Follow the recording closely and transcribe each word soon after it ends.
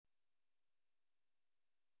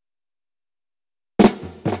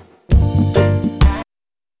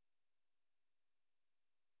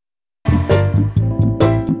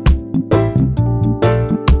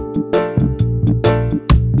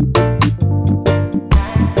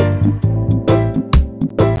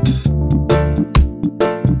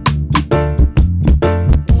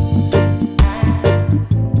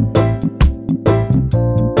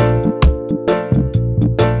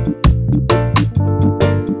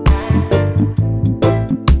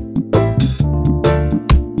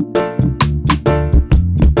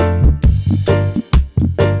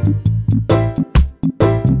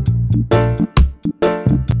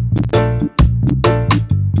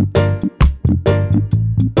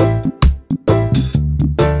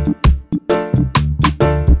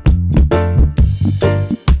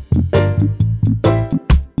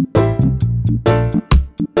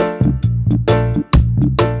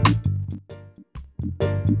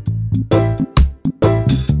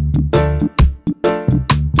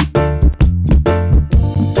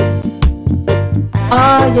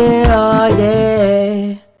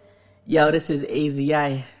Yo, this is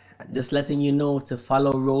AZI. Just letting you know to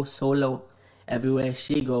follow RoSolo everywhere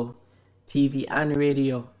she go. TV and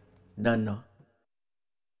radio. Done know.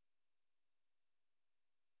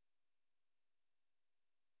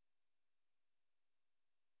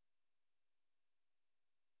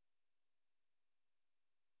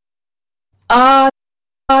 Oh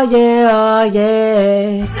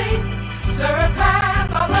yeah.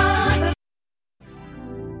 Surpass all others.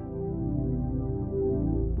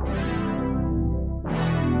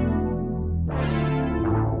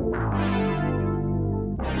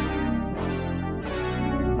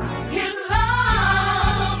 His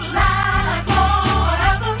love lasts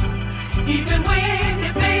forever, even when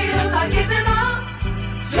you feel like giving up.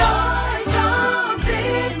 Joy comes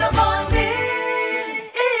in the morning.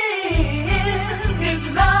 His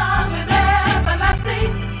love is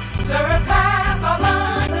everlasting, surpass all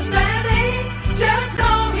understanding. Just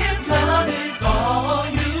know His love is all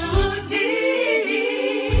you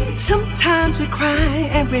need. Sometimes we cry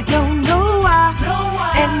and we don't know why.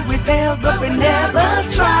 And we fail but we never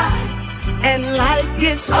try, and life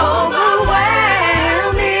gets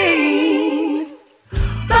overwhelming.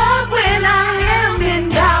 But when I am in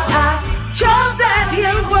doubt, I trust that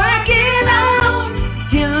He'll work it out.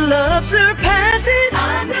 His love surpasses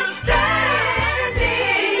understanding.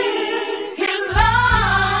 His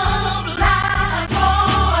love lasts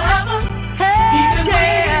forever, even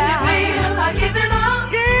when you feel like giving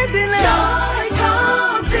up. Joy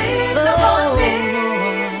comes in the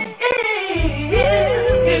morning.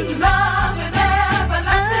 His love is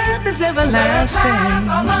everlasting. Surpass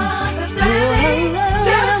all understanding.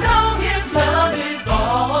 Just know His love is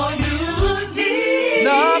all you need.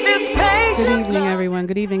 Love is patient. Good evening, everyone.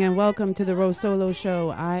 Good evening, and welcome to the RoSolo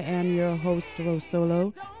Show. I am your host,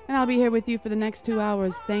 RoSolo, and I'll be here with you for the next 2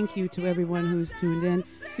 hours. Thank you to everyone who's tuned in.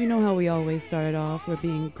 You know how we always start off. We're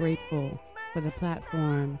being grateful for the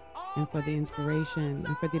platform and for the inspiration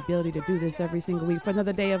and for the ability to do this every single week, for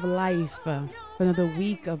another day of life, for another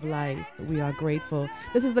week of life. We are grateful.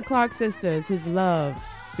 This is the Clark Sisters, His Love,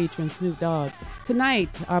 featuring Snoop Dogg.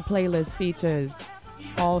 Tonight, our playlist features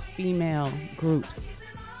all female groups.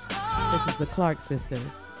 This is the Clark Sisters.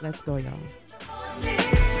 Let's go, y'all.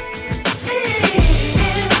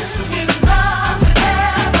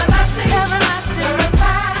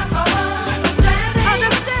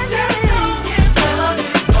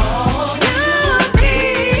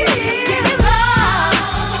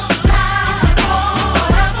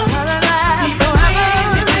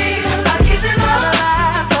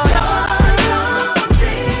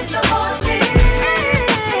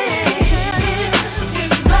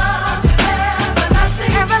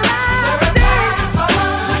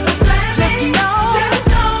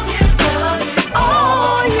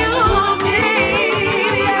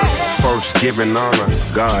 Giving honor,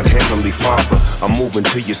 God, Heavenly Father, I'm moving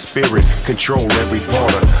to your spirit, control every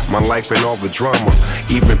part of my life and all the drama,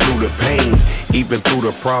 even through the pain, even through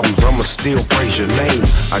the problems, I'ma still praise your name.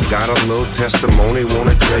 I got a little testimony,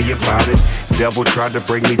 wanna tell you about it. Devil tried to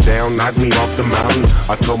bring me down, knock me off the mountain.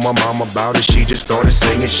 I told my mom about it, she just started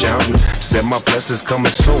singing, shouting. Said my blessings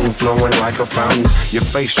coming soon, flowing like a fountain. Your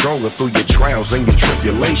faith stronger through your trials and your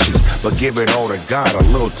tribulations, but give it all to God, a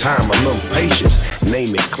little time, a little patience.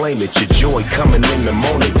 Name it, claim it, your joy coming in the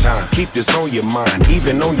morning time. Keep this on your mind,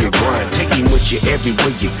 even on your grind. Take him with you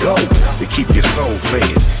everywhere you go, to keep your soul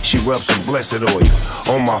fed. She rubs some blessed oil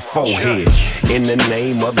on my forehead. In the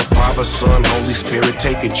name of the Father, Son, Holy Spirit,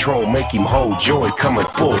 take control, make him whole. Joy coming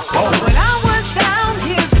full forward. When I was down,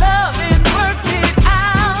 His love and worked it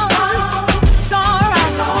out. It's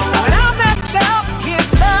alright. When I messed up, His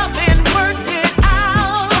love and worked it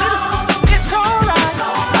out. It's alright.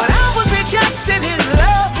 When I was rejected, His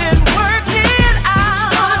love and worked it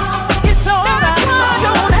out. It's alright.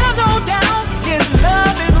 Don't have no doubt, His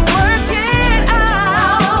love and worked it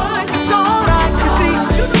out. It's alright. You see,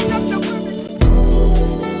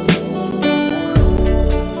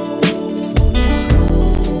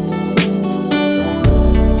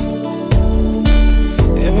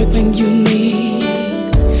 everything you need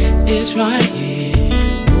is right here.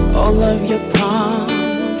 All of your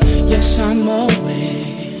problems, yes, I'm aware.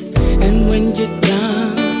 And when you're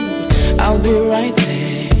done, I'll be right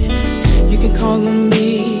there. You can call on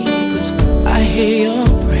me, 'cause I hear your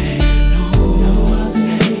prayer. No,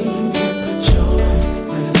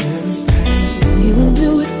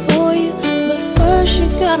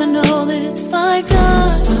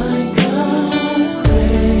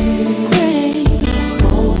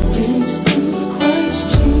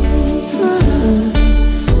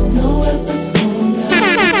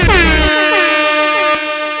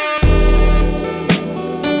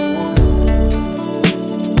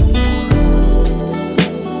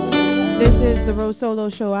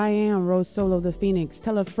 RoSolo Show. I am RoSolo the Phoenix.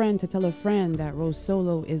 Tell a friend to tell a friend that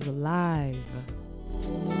RoSolo is live.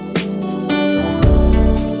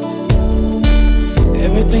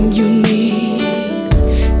 Everything you need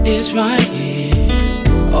is right here.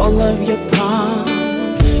 All of your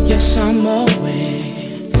problems, yes, I'm aware.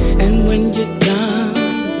 And when you're done,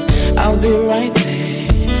 I'll be right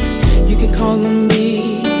there. You can call on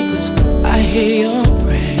me, 'cause I hear your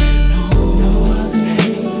prayer. No other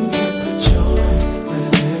name can put joy where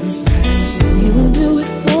there is pain. He will do it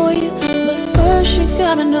for you, but first you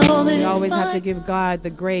gotta know that you always have to give God the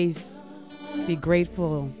grace. Be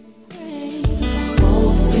grateful.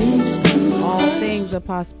 All things are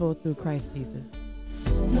possible through Christ Jesus.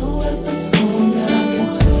 No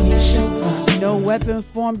weapon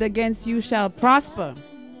formed against you shall prosper.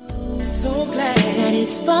 So glad that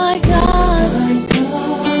it's by God's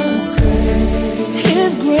grace.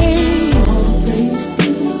 His grace. All things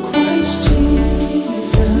through Christ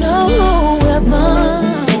Jesus. No weapon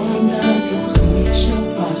formed against me shall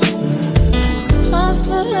prosper.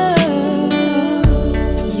 Prosper.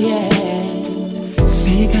 Yeah.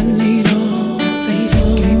 Say you got laid off,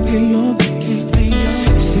 can't pay your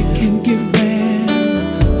bill. Sick can't get well,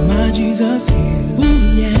 my Jesus heal.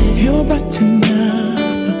 He'll brighten up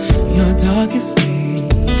your darkest day.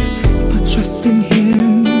 You put trust in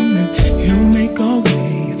Him and He'll make a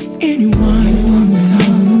way. Anyone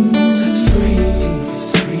sets free is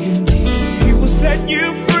free indeed. He will set you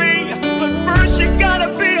free, but first you gotta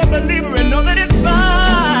be a believer and know that it's fine.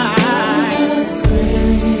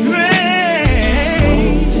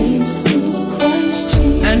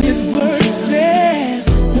 And His word says,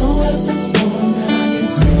 no weapon formed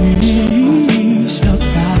against me shall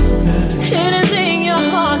prosper. Anything your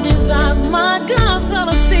heart desires, my God's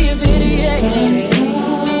gonna see if it is.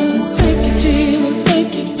 Thank you, Jesus. Thank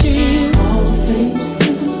you, Jesus. All things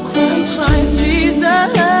through Christ Jesus.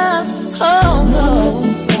 Oh no,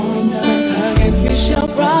 against me shall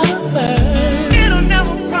prosper. It'll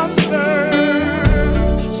never prosper.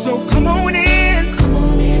 So come on in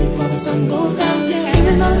before the sun goes down.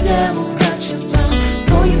 Even though the devil's got you bound,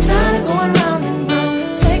 though you're tired of going round and round,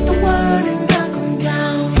 take the word and knock him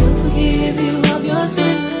down. He'll forgive you of your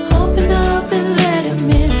sins. Open up and let Him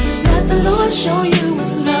in. Let the Lord show you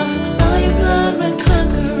His love. All your blood will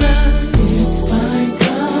conquer us. It's by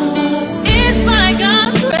God's grace. It's by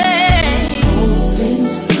God's grace. All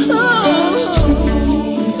things through Christ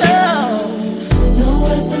Jesus. No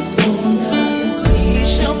weapon formed against me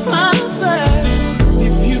shall prosper.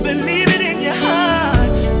 if you believe it in your heart.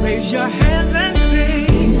 Raise your hands and sing.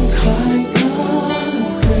 It's by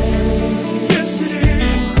God's grace. Yes, it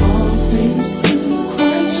is. All things through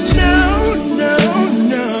Christ Jesus. No.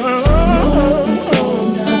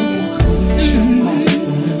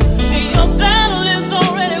 See, your battle is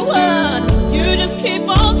already won. You just keep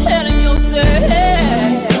on telling yourself.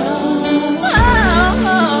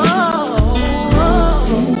 All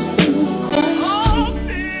things through Christ. All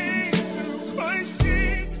things through Christ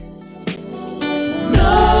Jesus. No.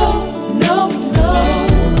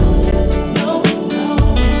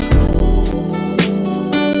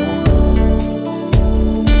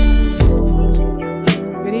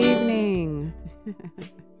 Good evening.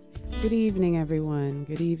 Good evening, everyone.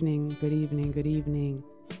 Good evening, good evening, good evening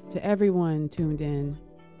to everyone tuned in.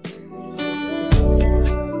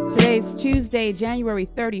 Today's Tuesday, January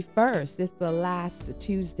 31st. It's the last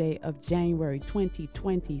Tuesday of January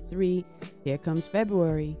 2023. Here comes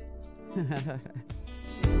February.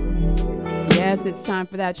 Yes, it's time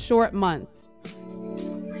for that short month.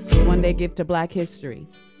 The one they give to Black History.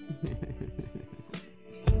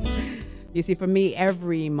 You see, for me,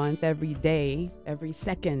 every month, every day, every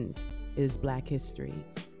second is Black History.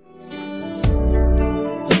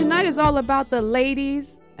 So tonight is all about the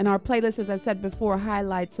ladies, and our playlist, as I said before,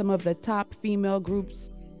 highlights some of the top female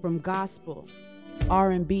groups from gospel,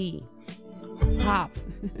 R&B, pop,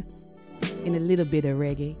 and a little bit of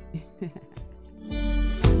reggae.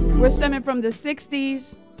 We're stemming from the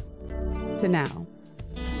 60s to now.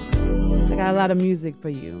 I got a lot of music for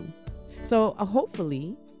you. So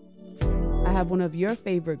hopefully, I have one of your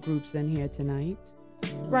favorite groups in here tonight.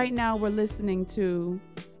 Right now, we're listening to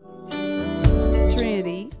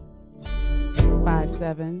Trinity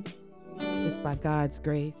 5-7. It's by God's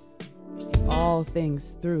grace. All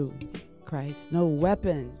things through Christ. No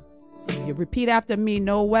weapon. You repeat after me.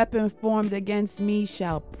 No weapon formed against me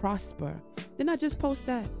shall prosper. Didn't I just post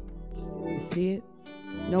that? You see it?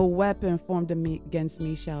 No weapon formed against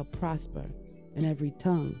me shall prosper, and every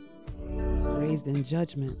tongue raised in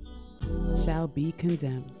judgment shall be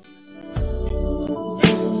condemned.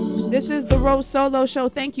 This is the RoSolo Show.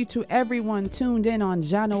 Thank you to everyone tuned in on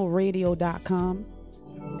JanoRadio.com.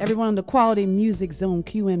 Everyone on the Quality Music Zone,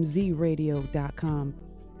 QMZRadio.com,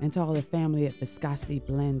 and to all the family at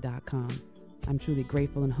ViscosityBlend.com. I'm truly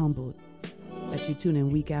grateful and humbled that you tune in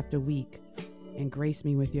week after week and grace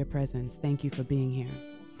me with your presence. Thank you for being here.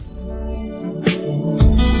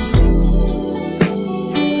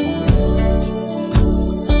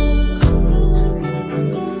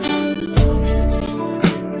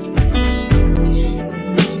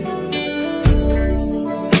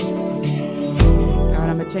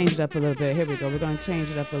 Change it up a little bit. Here we go. We're going to change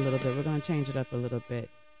it up a little bit. We're going to change it up a little bit.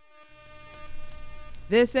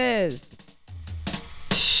 This is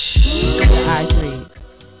the high threes.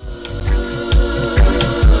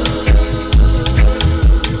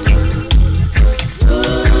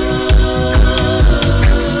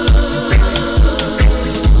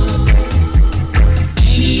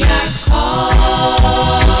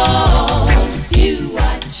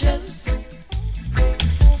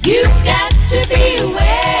 You've got to be aware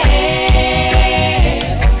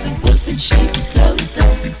of the wolf in sheep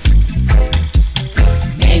clothing.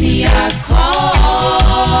 Many are called,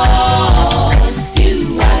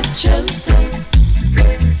 few are chosen.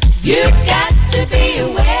 You've got to be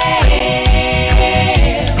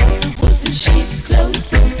aware of the wolf in sheep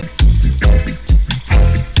clothing.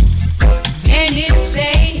 Many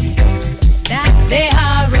say that they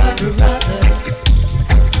are brothers.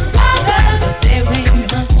 There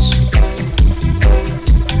ain't much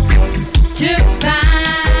to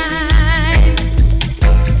find.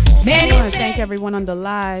 Many I want to thank everyone on the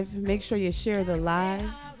live. Make sure you share the live.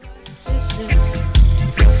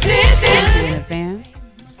 sisters, Thank you in advance.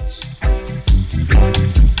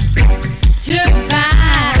 to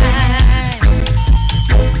find.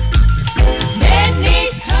 Many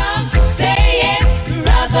come saying,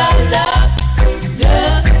 brother, love,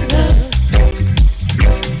 love, love.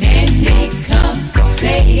 Many come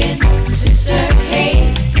saying, sister,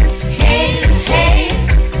 hey, hey, hey.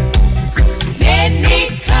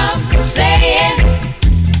 Many come saying,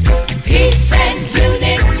 peace and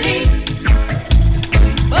unity.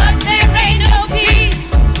 But there ain't no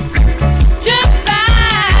peace to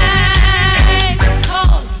find.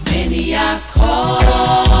 'Cause many are called,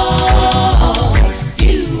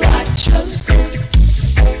 few are chosen.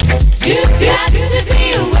 You've got to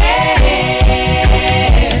be aware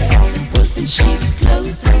of the wolf in sheep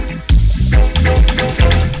clothing.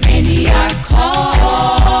 Many are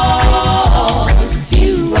called,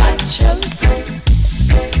 few are chosen.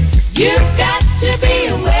 You've got to be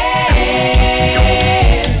aware of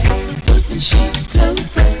the wolf in sheep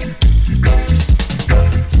clothing.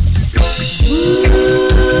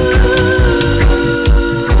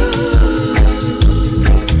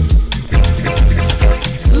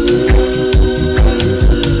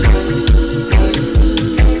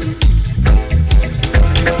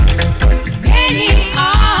 Many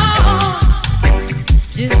are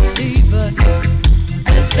deceivers,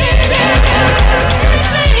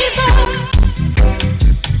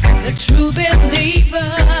 the true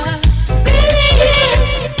believers,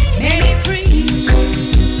 many preach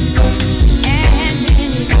and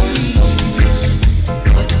many teach,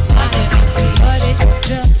 but it's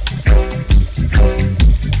just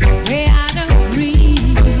way out of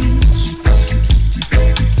reach.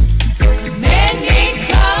 Many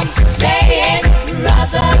come saying,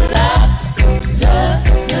 brother, love,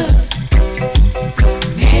 love, love.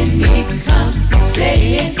 Many come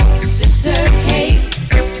saying, sister, hey,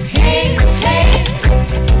 hey, hey.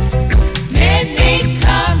 Many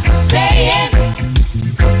come saying,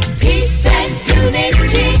 peace and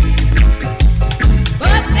unity.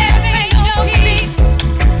 But there ain't no peace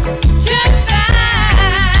to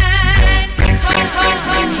find.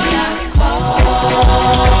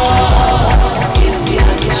 You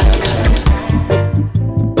are chosen.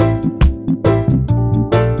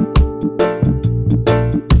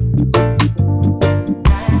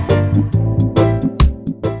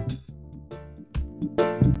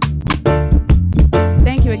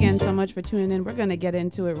 Thank you again so much for tuning in. We're going to get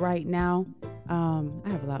into it right now. I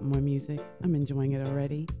have a lot more music. I'm enjoying it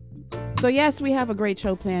already. So yes, we have a great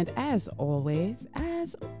show planned as always.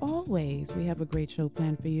 As always, we have a great show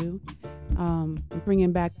planned for you.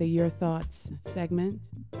 Bringing back the Your Thoughts segment.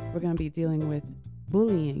 We're going to be dealing with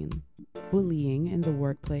bullying in the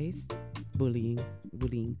workplace. Bullying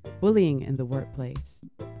in the workplace.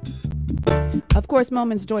 Of course,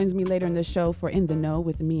 Moments joins me later in the show for In the Know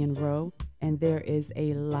with me and Ro, and there is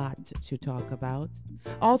a lot to talk about.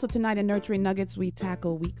 Also tonight in Nurturing Nuggets, we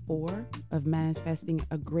tackle week 4 of manifesting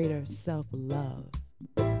a greater self-love.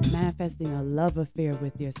 Manifesting a love affair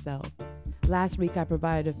with yourself. Last week I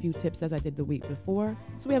provided a few tips as I did the week before.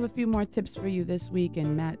 So we have a few more tips for you this week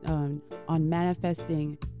and on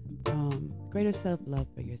manifesting greater self-love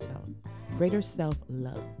for yourself. Greater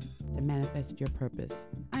self-love to manifest your purpose.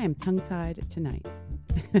 I am tongue-tied tonight.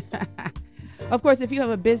 Of course, if you have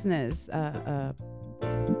a business, a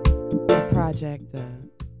project,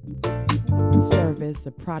 service,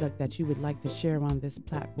 a product that you would like to share on this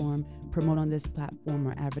platform, promote on this platform,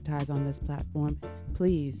 or advertise on this platform,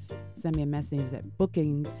 please send me a message at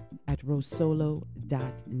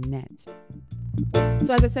bookings@rosolo.net.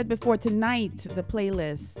 So as I said before, tonight the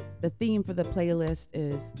theme for the playlist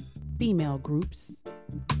is female groups.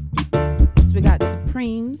 So we got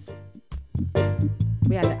Supremes.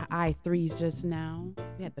 We had the I3s just now.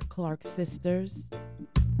 We had the Clark Sisters.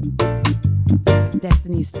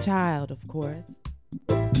 Destiny's Child, of course.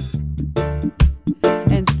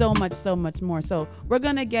 And so much more. So we're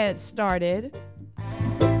going to get started.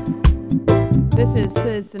 This is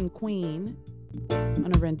Citizen Queen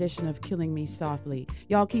on a rendition of Killing Me Softly.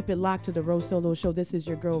 Y'all keep it locked to the RoSolo Show. This is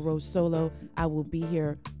your girl, RoSolo. I will be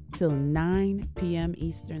here till 9 p.m.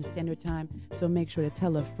 Eastern Standard Time. So make sure to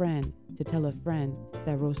tell a friend that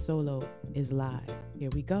RoSolo is live. Here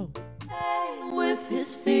we go. With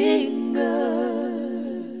his fingers,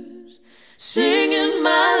 singing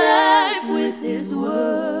my life with his words,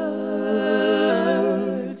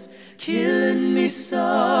 killing me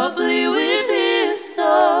softly with his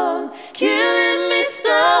song, killing me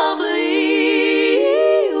softly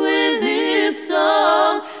with his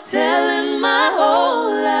song, telling my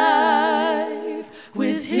whole life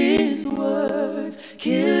with his words,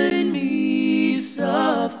 killing me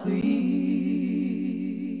softly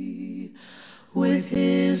with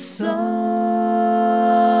his song.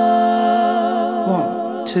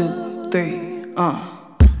 1, 2, 3,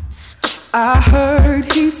 I heard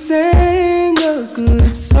he sang a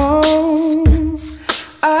good song.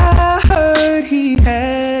 I heard he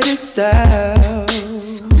had a style.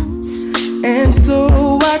 And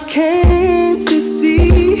so I came to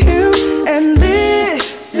see him and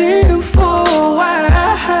listen for a while.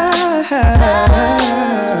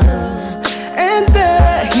 And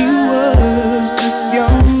there he was, this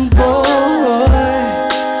young boy,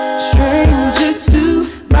 stranger to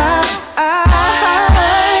my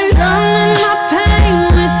eyes. Drumming my pain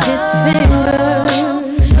with his fingers,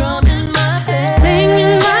 strumming my pain,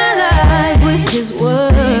 singing my life with his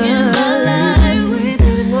words, singing my life with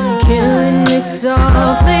his words, killing me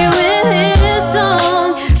softly with his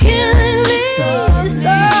song, killing me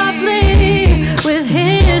softly with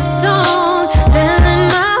his song, telling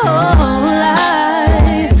my whole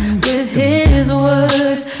life with his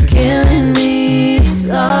words, killing me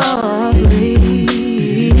softly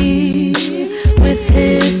with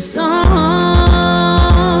his song.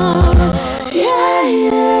 Yeah.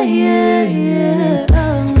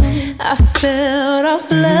 I felt a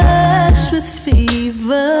flush with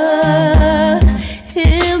fever,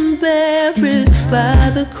 embarrassed by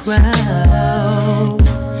the crowd.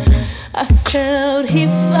 I felt he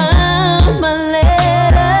found my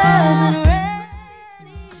letters and read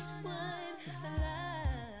each one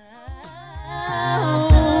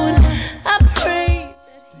aloud. I prayed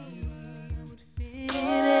that he would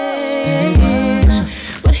finish,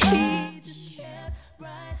 but he just kept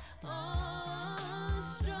right on,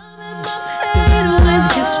 strumming my pain with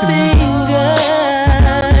his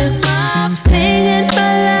fingers, singing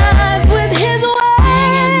my life with his words,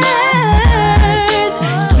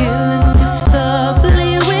 killing me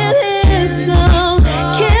softly with his song,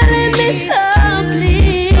 killing me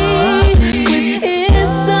softly with his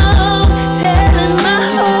song, telling my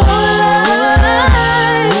whole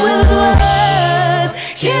life with his words,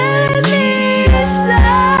 killing me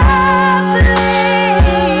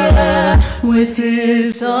softly with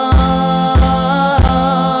his song.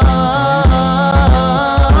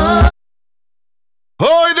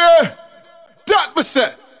 Hi there! That was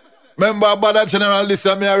it! Remember about that general, this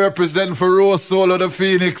is me I represent for RoSolo the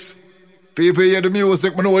Phoenix. People hear the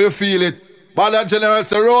music, I know you feel it. But that general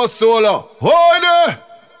say RoSolo. Hi there!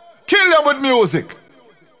 Kill them with music.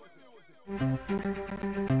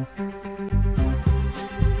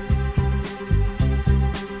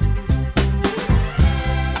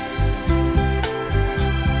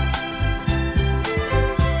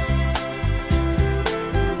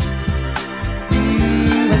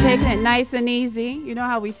 We're taking it nice and easy. You know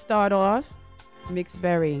how we start off. Mixed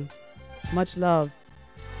Berry, much love.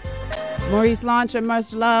 Maurice Launcher,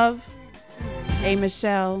 much love. Hey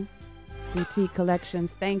Michelle, BT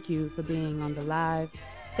Collections, thank you for being on the live.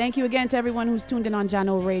 Thank you again to everyone who's tuned in on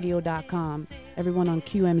JanoRadio.com. everyone on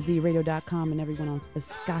QMZRadio.com, and everyone on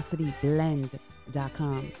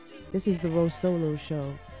ViscosityBlend.com. This is the RoSolo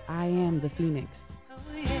Show. I am the Phoenix.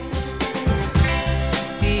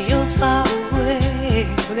 You're far away.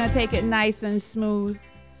 We're going to take it nice and smooth.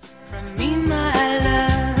 From me, my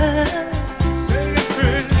love.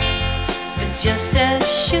 But just as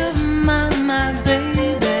sure, my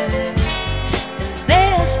baby, as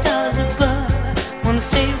there are stars above. Wanna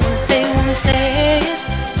say it.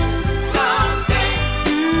 Someday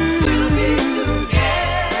we'll be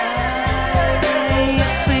together.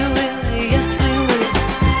 Yes, we will.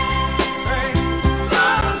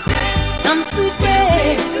 Someday, some sweet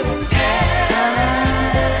day.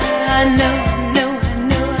 I know.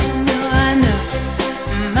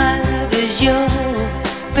 My love is your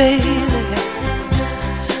baby.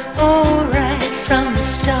 All right from the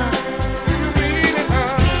start.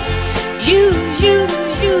 You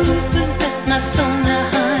possess my soul now,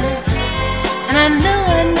 honey. And I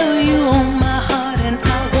know you own my heart, and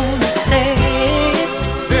I wanna say it.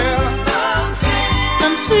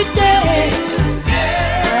 Some sweet day.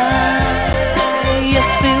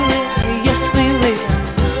 Yes, we will.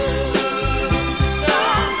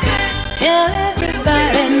 Tell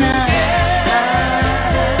everybody now.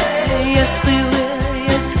 Yes, we will.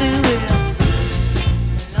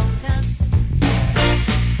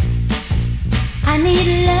 I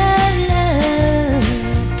need love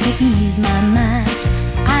to ease my mind.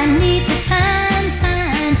 I need to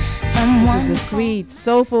find someone. This is the sweet,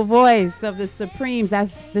 soulful voice of the Supremes.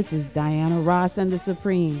 This is Diana Ross and the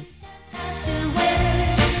Supremes.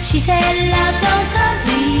 She said love don't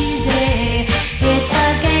come easy. It's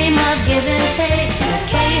a game of give and take. You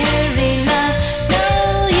can't hurry love.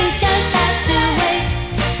 No, you just have to wait.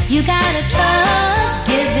 You gotta trust,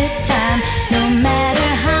 give it time. No matter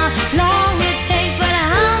how long it takes, but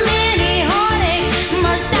how many heartaches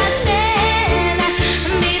must I stand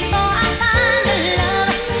before I find the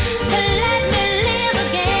love to let me live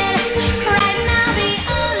again? Right now the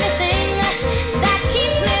only thing that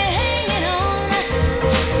keeps me hanging on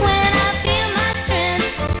when I feel my strength,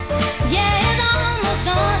 yeah, it's almost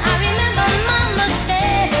gone. I remember Mama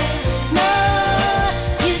said, no,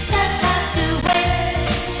 you just have to wait.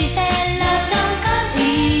 She said love don't come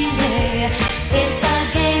easy. It's a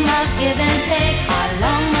game of give and take. How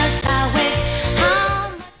long must I wait? How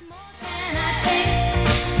much more can I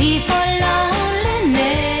take before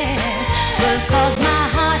loneliness will cause my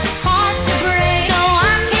heart to break? No,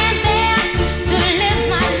 I can't bear to live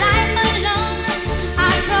my life alone.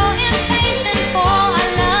 I grow impatient for a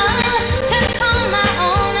love to call my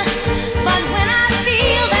own. But when I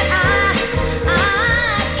feel that I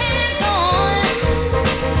can't go on,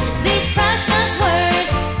 these precious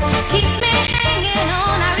words keeps me hanging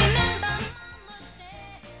on. I remember Mama said,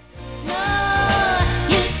 no,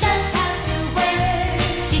 you just have to wait.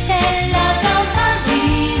 She said love don't come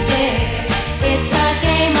easy. It's a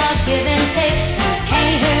game of give and take. You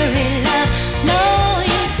can't hurry love. No,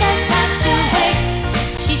 you just have to wait.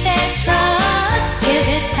 She said trust, give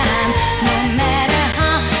it time. No matter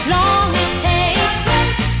how long it takes.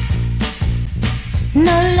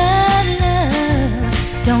 No love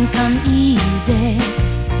don't come easy.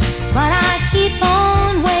 But I keep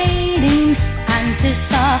on waiting,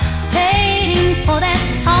 anticipating for that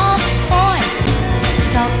soft voice to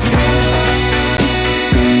talk to me.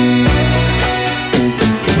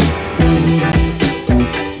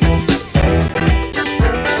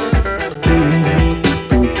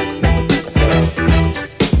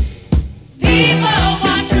 People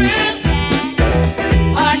want truth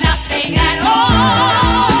or nothing at all.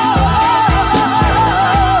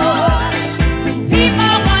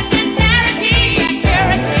 People want sincerity and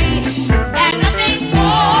purity and nothing more.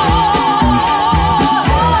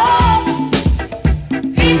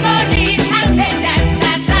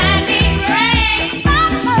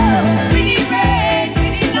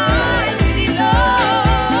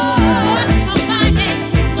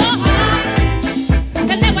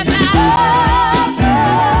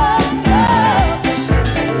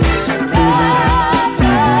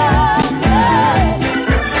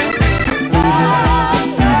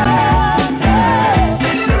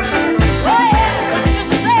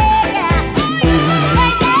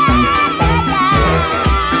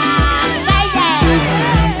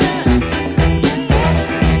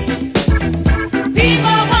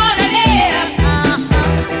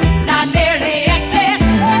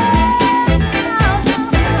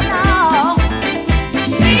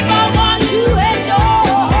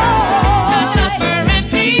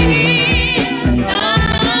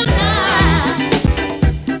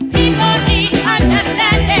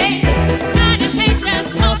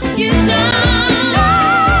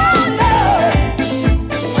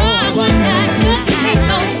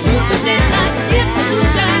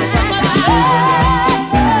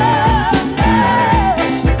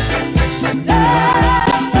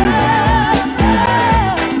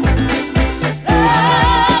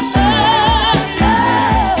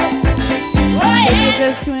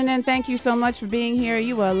 you so much for being here.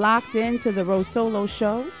 You are locked into the RoSolo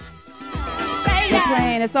Show. We're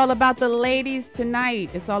playing. It's all about the ladies tonight.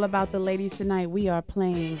 It's all about the ladies tonight. We are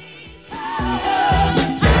playing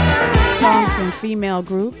songs from female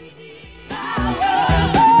groups. You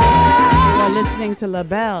are listening to La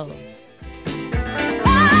Belle.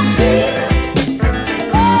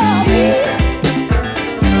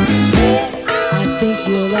 I think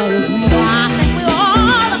we'll all agree. I think we'll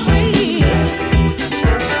all agree.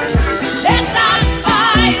 Let's stop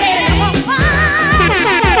fighting. Let's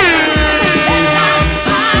stop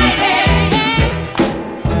fighting.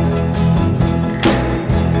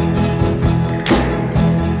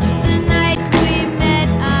 The night we met,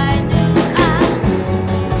 I knew I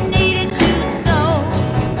needed you so.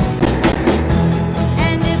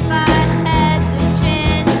 And if I had the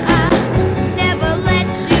chance, I'd never let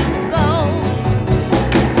you go.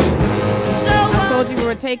 So I told you we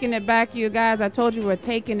were taking it back, you guys. I told you we were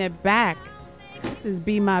taking it back. This is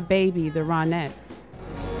Be My Baby, the Ronettes.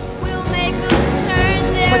 we'll make them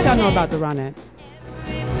turn their What y'all know head about the Ronettes?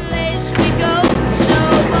 every place we go. So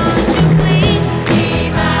won't you please be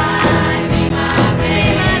my new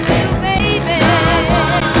baby?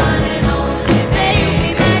 Say you'll be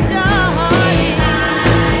my darling.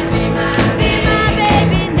 Be my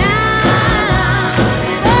baby now.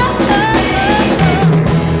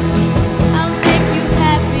 I'll make you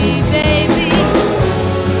happy, baby.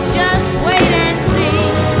 Just wait and see.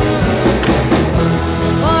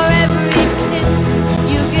 For every kiss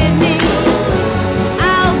you give me,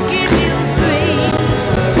 I'll give you 3.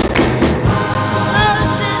 Oh,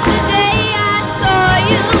 since the day I saw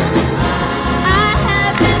you, I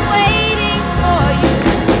have been waiting for you.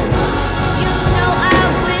 You know I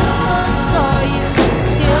will adore you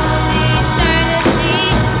till eternity.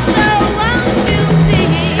 So won't you be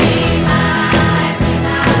my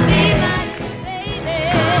baby?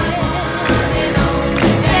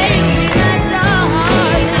 Say you'll be my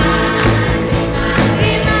darling.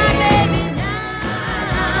 Be my baby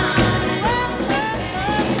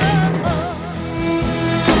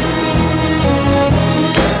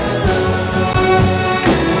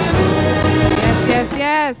Yes, yes,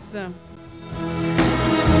 yes.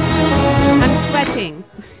 I'm sweating.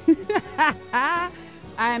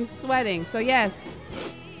 I am sweating. So yes.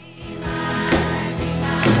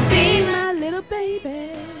 Be my little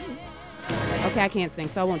baby. Okay, I can't sing,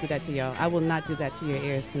 so I won't do that to y'all. I will not do that to your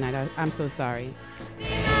ears tonight. I'm so sorry.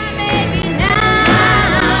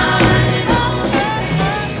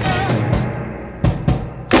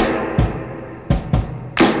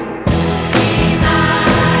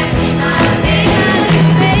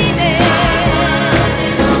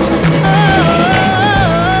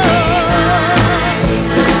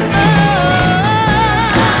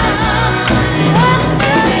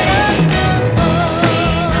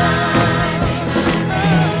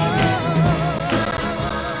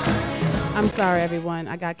 I'm sorry, everyone.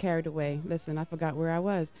 I got carried away. Listen, I forgot where I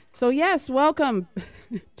was. So, yes, welcome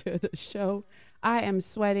to the show. I am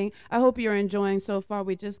sweating. I hope you're enjoying so far.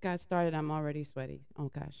 We just got started. I'm already sweaty. Oh,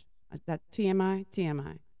 gosh. That TMI,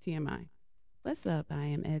 TMI, TMI. What's up? I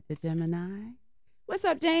am Ed the Gemini. What's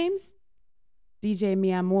up, James? DJ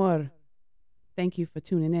Mi Amor. Thank you for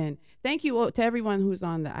tuning in. Thank you to everyone who's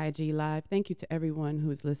on the IG Live. Thank you to everyone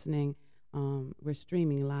who's listening. We're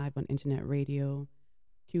streaming live on internet radio.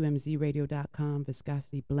 QMZradio.com,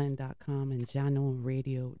 ViscosityBlend.com, and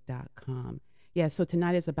JanoRadio.com. Yeah, so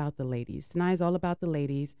tonight is about the ladies. Tonight is all about the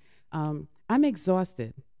ladies. I'm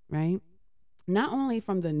exhausted, right? Not only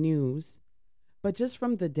from the news, but just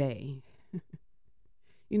from the day.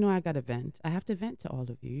 You know, I got to vent. I have to vent to all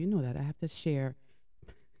of you. You know that. I have to share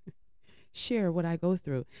what I go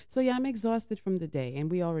through. So, yeah, I'm exhausted from the day, and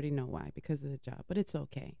we already know why, because of the job, but it's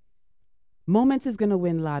okay. Moments is going to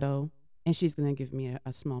win Lotto. And she's going to give me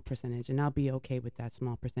a small percentage, and I'll be okay with that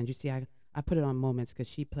small percentage. You see, I put it on Moments because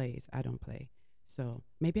she plays. I don't play. So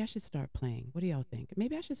maybe I should start playing. What do y'all think?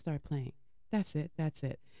 Maybe I should start playing. That's it. That's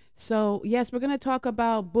it. So, yes, we're going to talk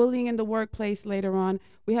about bullying in the workplace later on.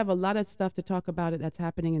 We have a lot of stuff to talk about that's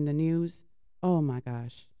happening in the news. Oh, my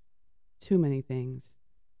gosh. Too many things.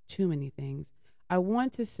 Too many things. I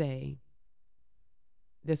want to say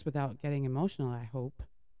this without getting emotional, I hope.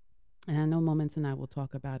 And I know Moments and I will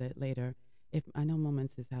talk about it later. If I know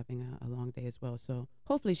Moments is having a long day as well, so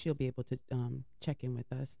hopefully she'll be able to check in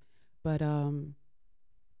with us. But to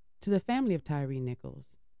the family of Tyree Nichols,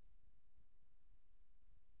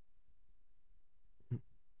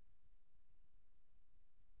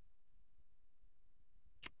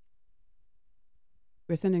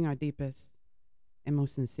 we're sending our deepest and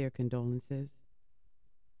most sincere condolences.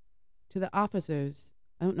 To the officers,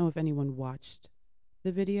 I don't know if anyone watched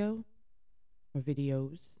the video. or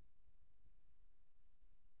videos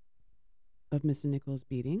of Mr. Nichols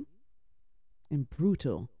beating, and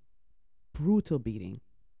brutal beating.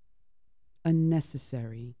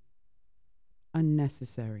 Unnecessary,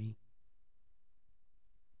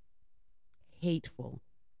 hateful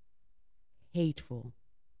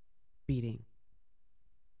beating.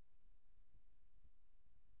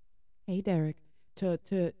 Hey, Derek, to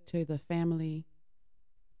the family,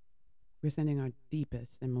 we're sending our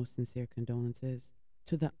deepest and most sincere condolences.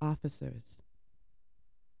 To the officers,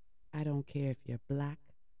 I don't care if you're black,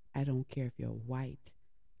 I don't care if you're white,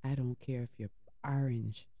 I don't care if you're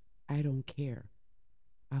orange, I don't care.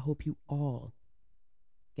 I hope you all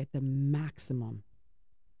get the maximum.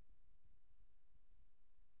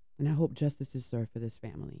 And I hope justice is served for this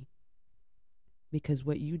family. Because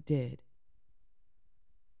what you did,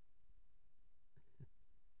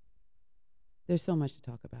 there's so much to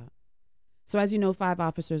talk about. So as you know, 5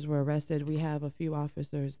 officers were arrested. We have a few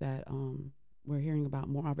officers that we're hearing about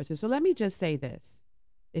more officers. So let me just say this.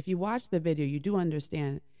 If you watch the video, you do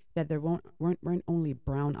understand that there weren't only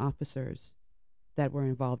brown officers that were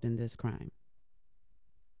involved in this crime.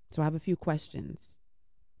 So I have a few questions.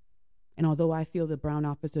 And although I feel the brown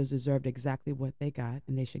officers deserved exactly what they got,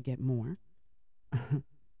 and they should get more,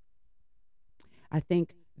 I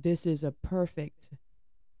think this is a perfect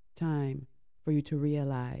time for you to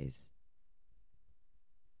realize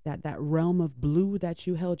that that realm of blue that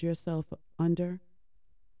you held yourself under,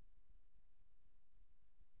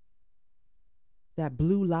 that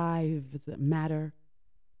blue lives matter,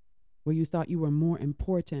 where you thought you were more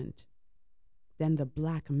important than the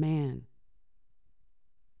black man,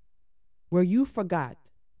 where you forgot,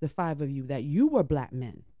 the 5 of you, that you were black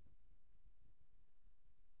men.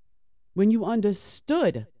 When you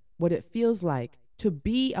understood what it feels like to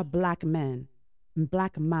be a black man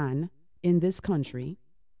in this country,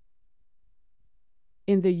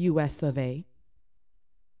 in the US of A,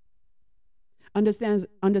 understand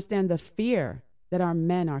the fear that our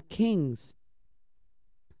men are kings.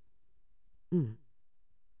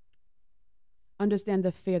 Understand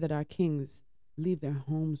the fear that our kings leave their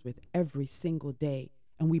homes with every single day.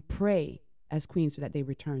 And we pray as queens that they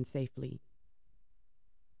return safely.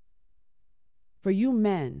 For you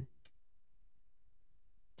men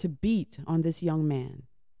to beat on this young man,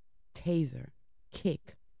 taser,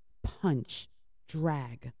 kick, punch,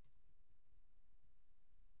 drag,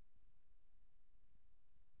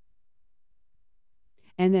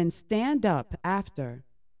 and then stand up after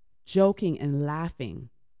joking and laughing.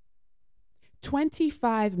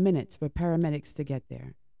 25 minutes for paramedics to get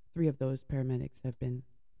there. 3 of those paramedics have been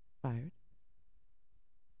fired.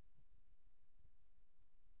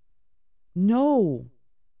 No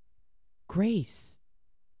grace,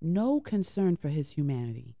 no concern for his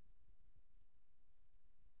humanity.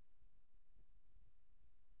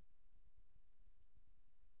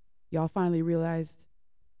 Y'all finally realized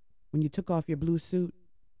when you took off your blue suit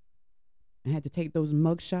and had to take those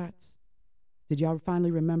mug shots, did y'all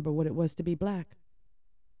finally remember what it was to be black?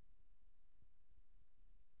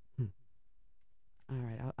 All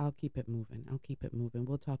right, I'll keep it moving.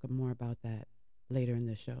 We'll talk more about that later in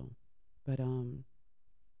the show. But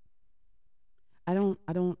I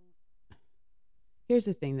don't, here's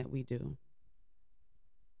the thing that we do.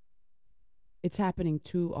 It's happening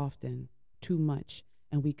too often, too much,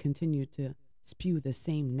 and we continue to spew the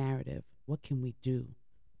same narrative. What can we do?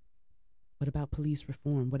 What about police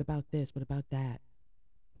reform? What about this? What about that?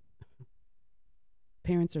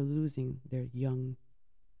 Parents are losing their young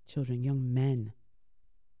children, young men.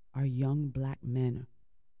 Our young black men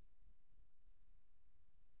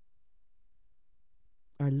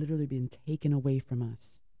are literally being taken away from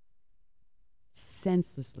us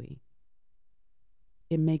senselessly.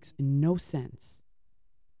 It makes no sense.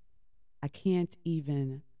 I can't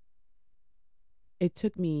even. It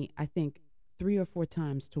took me, I think, 3 or 4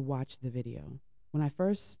 times to watch the video. When I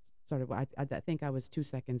first started, I think I was 2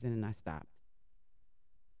 seconds in and I stopped.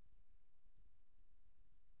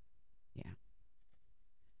 Yeah.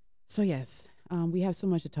 So yes, we have so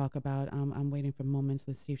much to talk about. I'm waiting for Moments.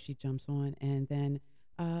 Let's see if she jumps on. And then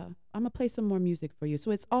I'm going to play some more music for you.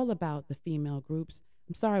 So it's all about the female groups.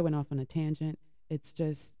 I'm sorry I went off on a tangent. It's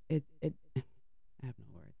just, I have no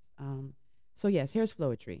words. So yes, here's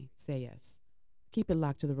Floetry. Say yes. Keep it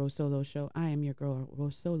locked to the RoSolo Show. I am your girl,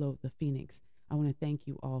 RoSolo the Phoenix. I want to thank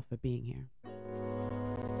you all for being here.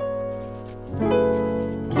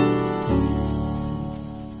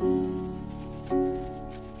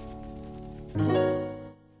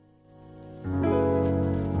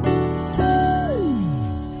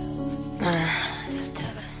 Just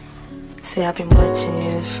tell her. See, I've been watching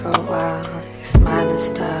you for a while, your smiling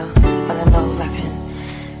style, but I know I can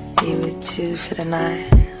be with you for the night,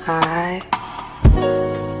 alright?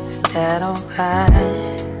 Is that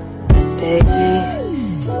alright, baby,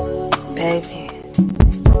 baby?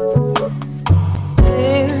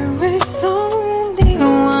 There is only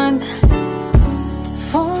one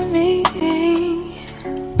for me.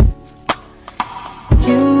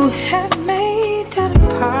 You have made that a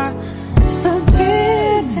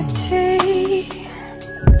possibility.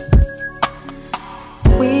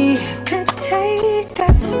 We could take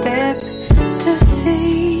that step to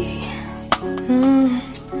see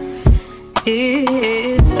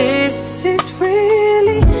if this is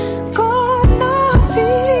really gonna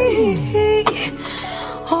be.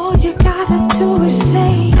 All you gotta do is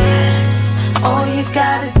say yes. All you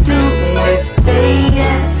gotta do is say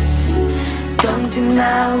yes. Don't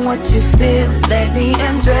deny what you feel. Let me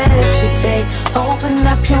undress you, babe. Open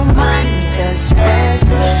up your mind and just rest.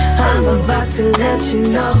 I'm about to let you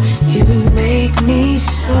know you make me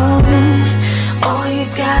so. All you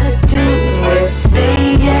gotta do is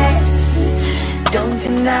say yes. Don't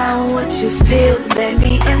deny what you feel. Let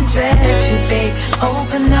me undress you, babe.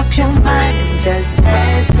 Open up your mind and just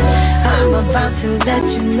rest. I'm about to let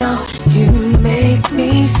you know you make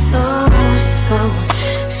me so, so,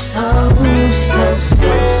 so, so,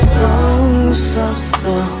 so, so, so,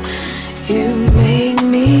 so. You make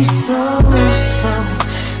me so, so,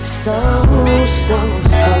 so, so,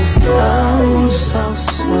 so, so, so,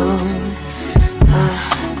 so.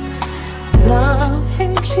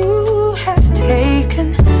 Loving you has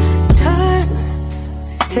taken time,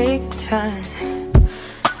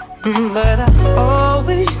 but I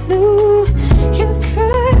always knew you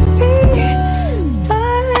could be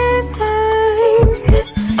mine.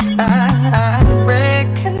 I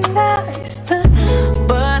recognize the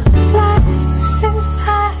butterflies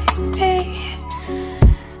inside me.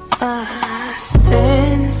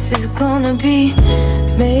 Sense is gonna be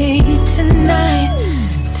made tonight.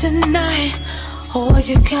 All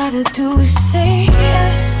you gotta do is say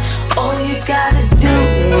yes. All you gotta do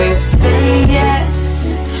is say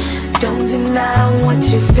yes. Don't deny what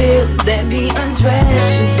you feel. Let me undress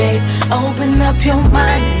you, babe. Open up your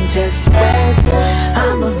mind and just rest.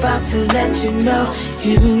 I'm about to let you know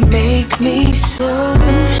you make me so.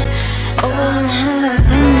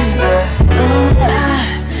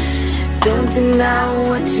 Don't deny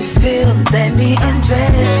what you feel. Let me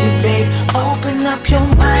undress you, babe. Open up your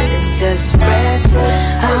mind and just rest.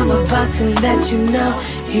 I'm about to let you know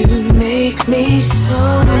you make me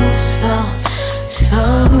so, so,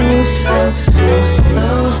 so, so, so,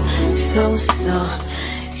 so, so, so.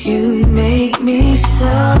 You make me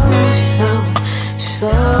so, so,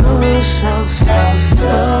 so, so, so,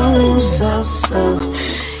 so, so, so.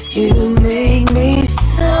 You make me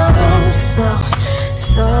so, so.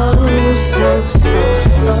 So, so, so,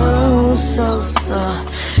 so, so, so.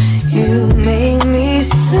 You make me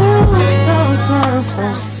so, so,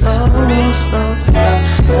 so, so, so, so,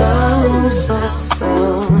 so, so,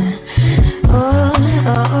 so. Oh,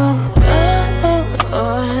 oh,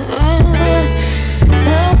 oh,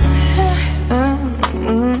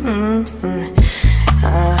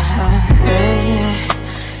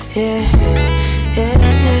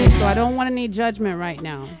 So I don't want any judgment right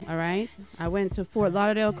now, all right? I went to Fort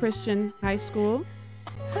Lauderdale Christian High School,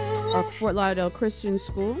 or Fort Lauderdale Christian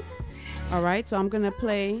School, all right? So I'm going to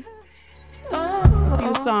play a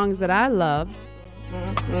few songs that I loved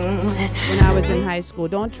when I was in high school.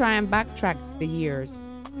 Don't try and backtrack the years,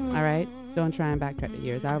 all right? Don't try and backtrack the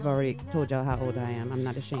years. I've already told y'all how old I am. I'm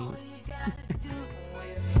not ashamed.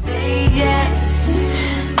 say yes.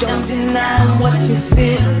 Don't deny what you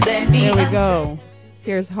feel. Let me. Here we go.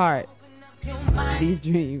 Here's Heart. These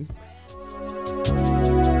dreams.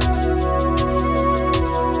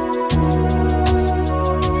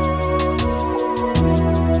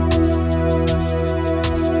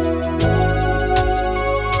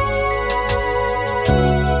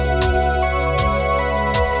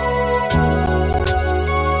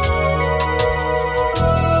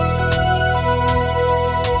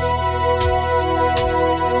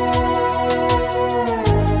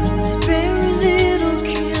 Spare a little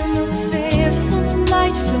candle, save some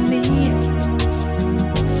light for me.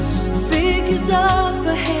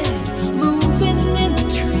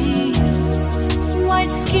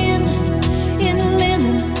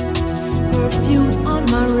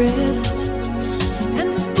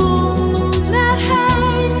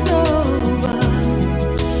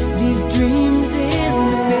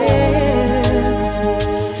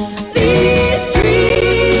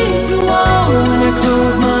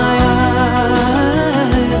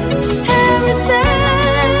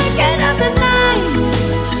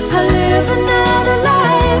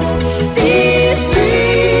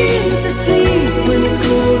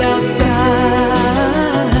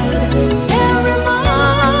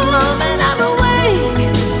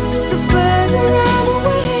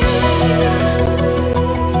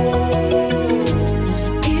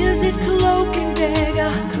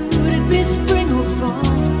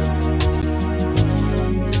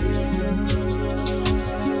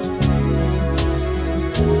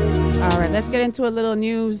 Let's get into a little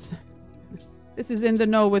news. This is In the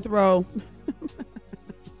Know with Ro.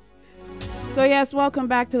 So yes, welcome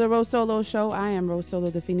back to the RoSolo Show. I am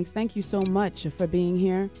RoSolo the Phoenix. Thank you so much for being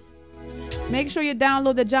here. Make sure you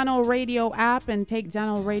download the Jano Radio app and take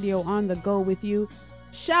Jano Radio on the go with you.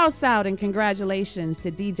 Shouts out and congratulations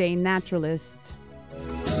to DJ Naturalist.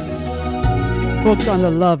 Booked on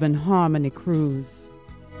the Love and Harmony cruise.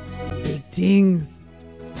 Big things.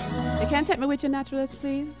 You can't take me with your Naturalist,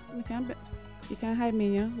 please? You can't hide me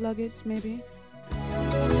in your luggage, maybe? All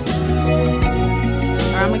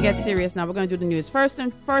right, I'm going to get serious now. We're going to do the news. First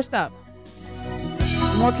up,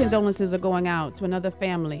 more condolences are going out to another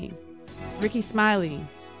family. Ricky Smiley,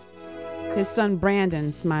 his son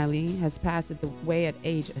Brandon Smiley, has passed away at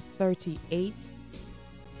age 38.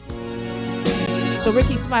 So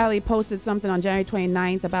Ricky Smiley posted something on January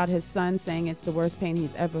 29th about his son, saying it's the worst pain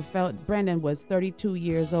he's ever felt. Brandon was 32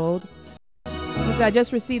 years old. He said, I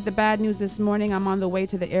just received the bad news this morning. I'm on the way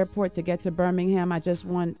to the airport to get to Birmingham. I just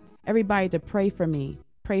want everybody to pray for me.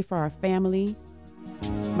 Pray for our family.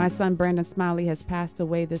 My son Brandon Smiley has passed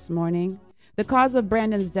away this morning. The cause of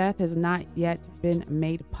Brandon's death has not yet been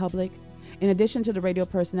made public. In addition to the radio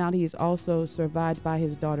personality, he is also survived by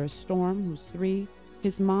his daughter Storm, who's 3,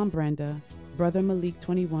 his mom Brenda, brother Malik,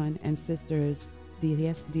 21, and sisters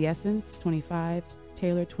D'Essence, 25,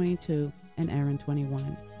 Taylor, 22, and Aaron,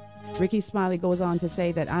 21. Ricky Smiley goes on to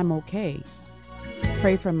say that I'm okay.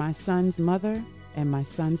 Pray for my son's mother and my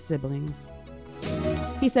son's siblings.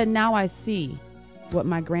 He said, now I see what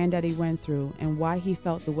my granddaddy went through and why he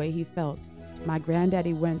felt the way he felt. My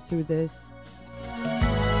granddaddy went through this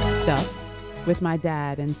stuff with my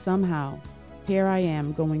dad, and somehow here I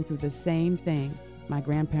am going through the same thing my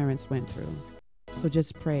grandparents went through. So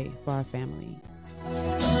just pray for our family.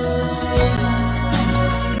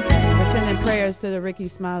 We're sending prayers to the Ricky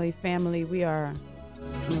Smiley family.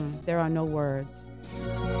 There are no words.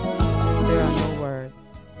 There are no words.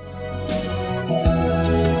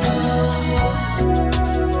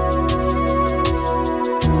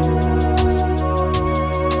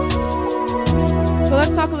 So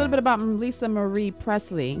let's talk a little bit about Lisa Marie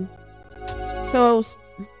Presley. So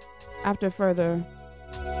after further,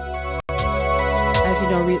 as you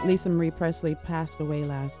know, Lisa Marie Presley passed away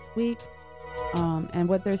last week. And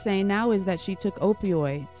what they're saying now is that she took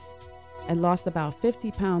opioids and lost about 50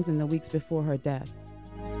 pounds in the weeks before her death.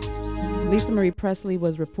 Lisa Marie Presley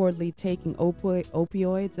was reportedly taking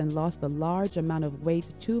opioids and lost a large amount of weight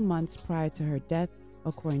 2 months prior to her death,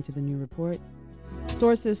 according to the new report.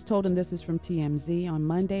 Sources told, and this is from TMZ on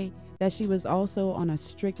Monday, that she was also on a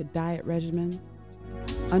strict diet regimen,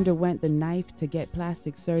 underwent the knife to get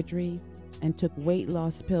plastic surgery, and took weight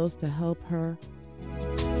loss pills to help her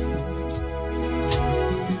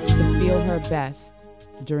to feel her best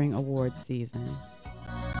during award season.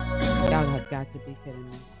 Y'all have got to be kidding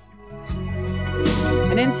me.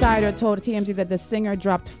 An insider told TMZ that the singer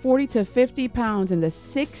dropped 40 to 50 pounds in the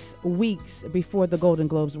 6 weeks before the Golden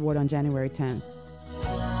Globes Award on January 10th,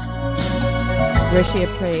 where she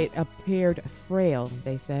appeared frail,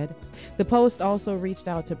 they said. The Post also reached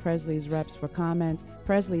out to Presley's reps for comments.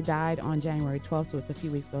 Presley died on January 12th, so it's a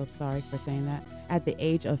few weeks ago, sorry for saying that, at the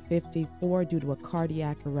age of 54 due to a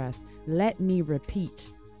cardiac arrest. Let me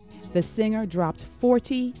repeat, the singer dropped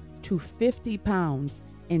 40 to 50 pounds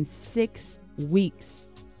in 6 weeks.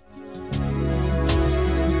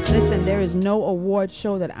 Listen, there is no award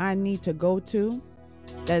show that I need to go to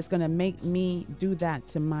that's going to make me do that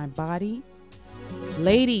to my body.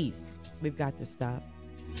 Ladies, we've got to stop.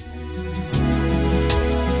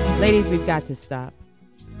 Ladies, we've got to stop.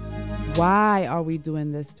 Why are we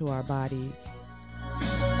doing this to our bodies?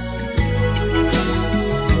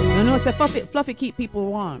 No, it's a fluffy keep people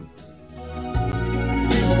warm.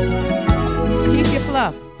 Keep your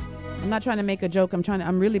fluff. I'm not trying to make a joke.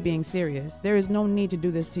 I'm really being serious. There is no need to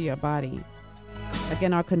do this to your body.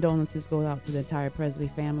 Again, our condolences go out to the entire Presley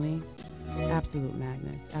family. Absolute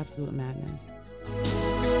madness. Absolute madness.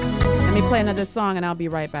 Let me play another song and I'll be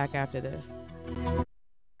right back after this.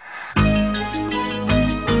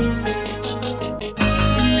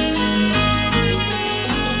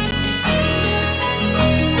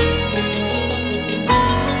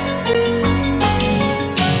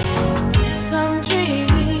 Some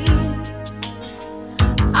dreams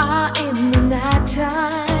are in the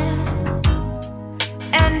nighttime,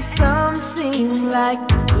 and some seem like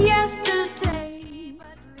yesterday,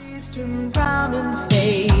 but leaves turn round and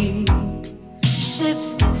fade. Ships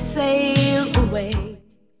sail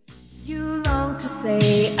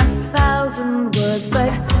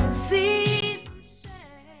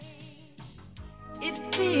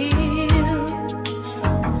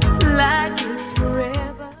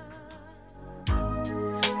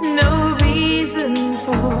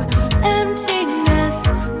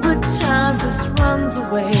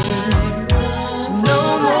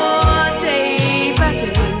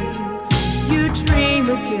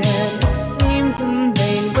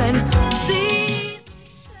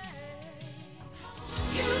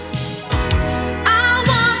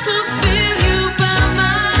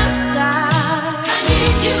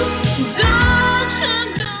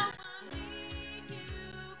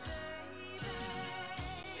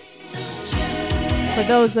For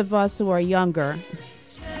those of us who are younger,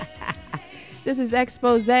 this is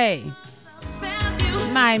Expose.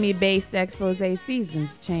 Miami-based Expose.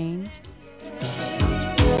 Seasons change.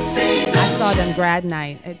 I saw them grad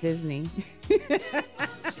night at Disney.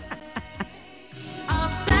 I'll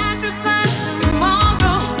sacrifice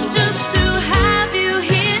tomorrow just to have you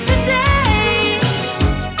here today.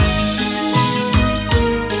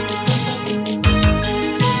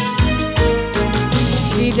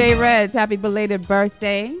 DJ Reds, happy belated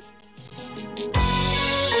birthday.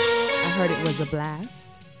 I heard it was a blast.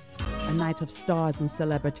 A night of stars and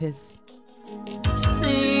celebrities.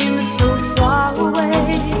 Seems so far away.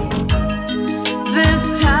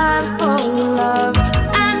 This time for love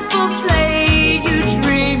and for play you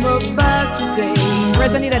dream about today.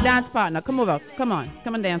 Reds, I need a dance partner. Come over. Come on.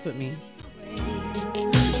 Come and dance with me.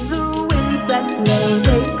 The winds that blow,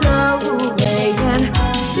 they go away and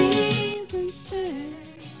seasons change.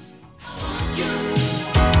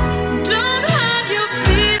 Don't hide your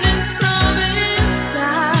feelings from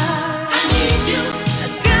inside. I need you. I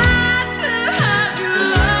got to have your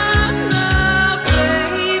love now,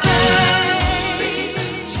 baby.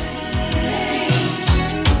 Seasons change,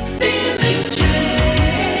 feelings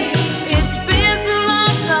change. It's been so long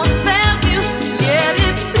since I felt you, yet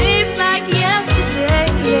it seems like yesterday.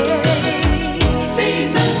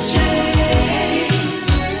 Seasons change,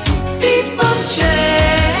 people change.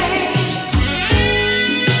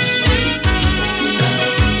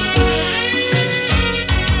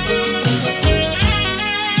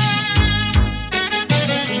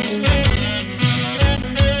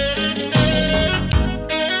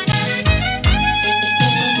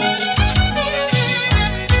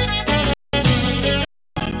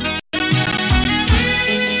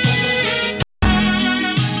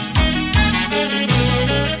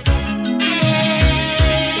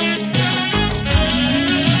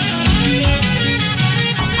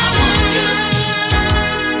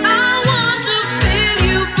 I want to feel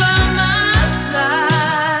you by my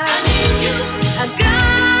side. I need you. I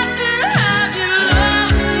got to have your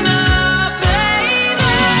love now,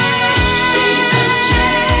 baby. Seasons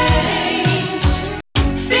change,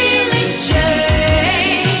 feelings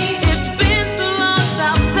change. It's been so long since I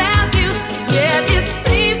found you, yet it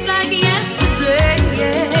seems like yesterday.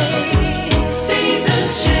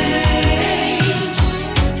 Seasons change,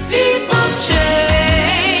 people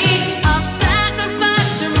change. I'll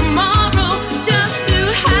sacrifice tomorrow just to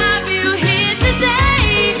have you here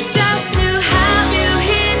today. Just to have you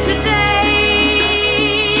here today.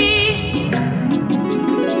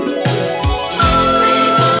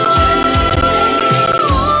 Seasons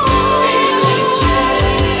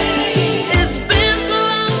change, it's been so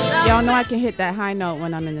long. Y'all know I can hit that high note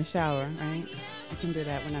when I'm in the shower, right? I can do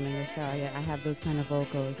that when I'm in the shower. Yeah, I have those kind of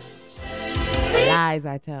vocals. Lies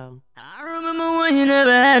I tell. I remember when you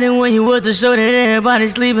never had it, when you was the show that everybody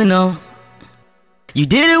sleeping on. You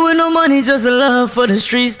did it with no money, just a love for the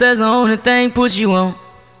streets, that's the only thing put you on.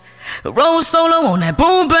 Roll solo on that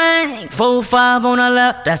boom bang, 4-5 on our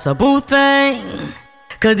lap, that's a boo thing.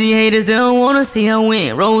 Cause the haters, they don't wanna see her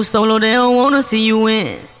win. Roll solo, they don't wanna see you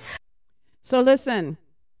win. So listen,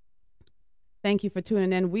 thank you for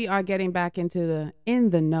tuning in. We are getting back into the in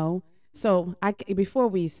the know. So before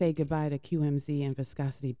we say goodbye to QMZ and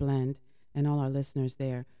Viscosity Blend and all our listeners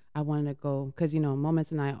there, I wanted to go, because, you know,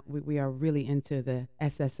 Moments and I, we are really into the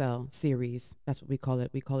SSL series. That's what we call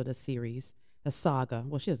it. We call it a series, a saga.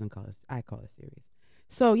 Well, she doesn't call it, I call it a series.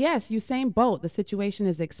 So yes, Usain Bolt, the situation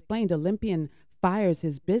is explained. Olympian fires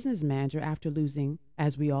his business manager after losing,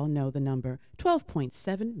 as we all know the number,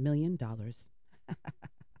 $12.7 million.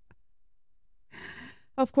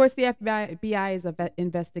 Of course, the FBI is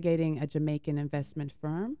investigating a Jamaican investment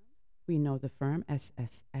firm. We know the firm,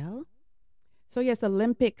 SSL. So yes,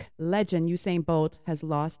 Olympic legend Usain Bolt has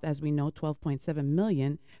lost, as we know, $12.7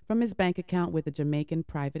 million from his bank account with the Jamaican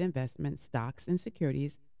Private Investment Stocks and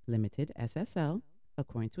Securities Limited, SSL,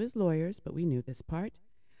 according to his lawyers, but we knew this part.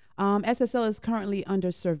 SSL is currently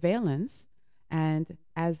under surveillance, and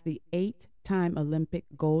as the 8-time Olympic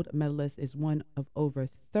gold medalist is one of over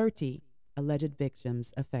 30 alleged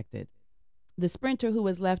victims affected. The sprinter, who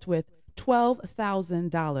was left with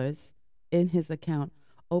 $12,000 in his account,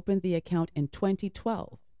 opened the account in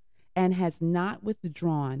 2012 and has not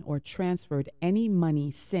withdrawn or transferred any money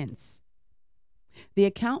since. The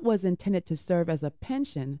account was intended to serve as a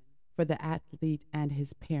pension for the athlete and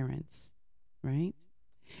his parents, right?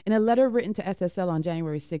 In a letter written to SSL on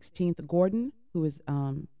January 16th, Gordon, who is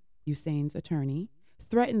Usain's attorney,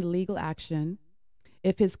 threatened legal action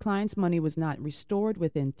if his client's money was not restored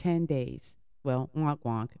within 10 days. Well, wonk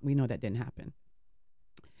wonk, we know that didn't happen.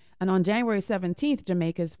 And on January 17th,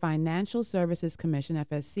 Jamaica's Financial Services Commission,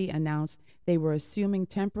 FSC, announced they were assuming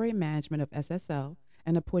temporary management of SSL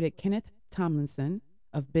and appointed Kenneth Tomlinson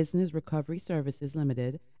of Business Recovery Services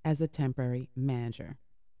Limited as the temporary manager.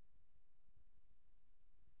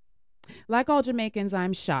 Like all Jamaicans,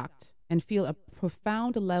 I'm shocked and feel a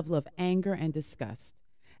profound level of anger and disgust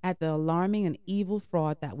at the alarming and evil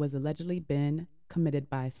fraud that was allegedly been committed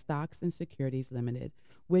by Stocks and Securities Limited,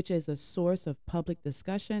 which is a source of public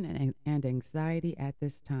discussion and anxiety at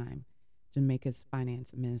this time, Jamaica's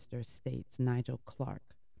finance minister states, Nigel Clark.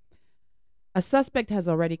 A suspect has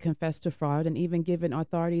already confessed to fraud and even given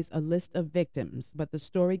authorities a list of victims, but the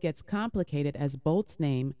story gets complicated as Bolt's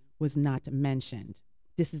name was not mentioned.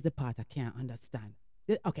 This is the part I can't understand.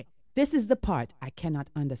 Okay, this is the part I cannot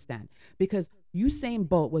understand because Usain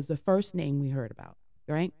Bolt was the first name we heard about,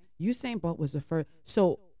 right? Usain Bolt was the first.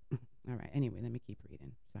 So, all right, anyway, let me keep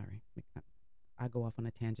reading. Sorry. I go off on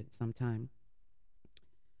a tangent sometime.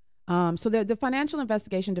 So the Financial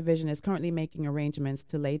Investigation Division is currently making arrangements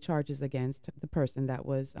to lay charges against the person that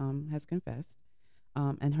was has confessed,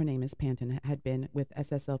 and her name is Panton, had been with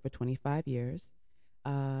SSL for 25 years.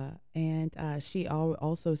 And she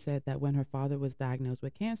also said that when her father was diagnosed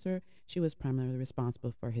with cancer, she was primarily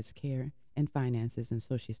responsible for his care and finances, and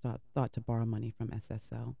so she thought to borrow money from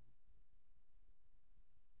SSL.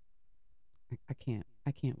 I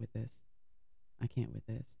can't with this. I can't with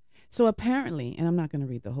this. So apparently, and I'm not going to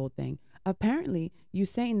read the whole thing, apparently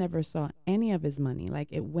Usain never saw any of his money. Like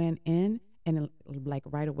it went in and like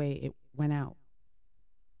right away it went out.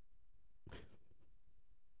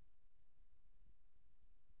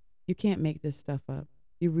 You can't make this stuff up.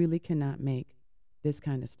 You really cannot make this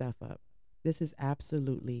kind of stuff up. This is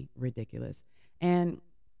absolutely ridiculous. And,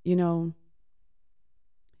 you know,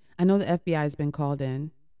 I know the FBI has been called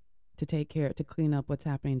in to clean up what's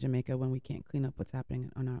happening in Jamaica when we can't clean up what's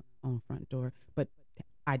happening on our own front door. But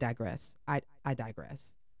I digress. I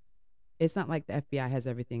digress. It's not like the FBI has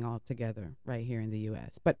everything all together right here in the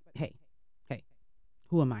U.S. But hey,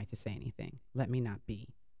 who am I to say anything? Let me not be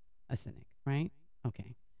a cynic, right?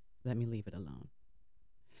 Okay, let me leave it alone.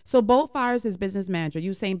 So Bolt fires his business manager.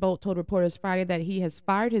 Usain Bolt told reporters Friday that he has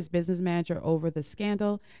fired his business manager over the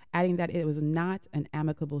scandal, adding that it was not an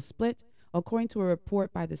amicable split. According to a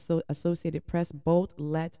report by the Associated Press, Bolt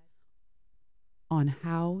let on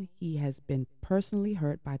how he has been personally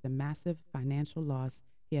hurt by the massive financial loss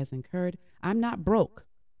he has incurred. I'm not broke,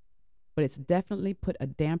 but it's definitely put a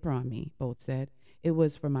damper on me, Bolt said. It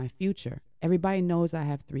was for my future. Everybody knows I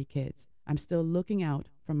have 3 kids. I'm still looking out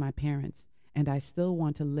for my parents, and I still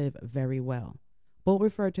want to live very well. Bolt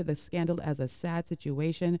referred to the scandal as a sad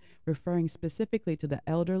situation, referring specifically to the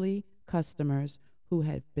elderly customers who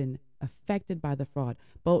had been affected by the fraud.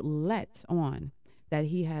 Bolt let on that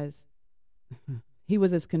he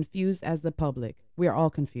was as confused as the public. We are all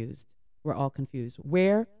confused. We're all confused.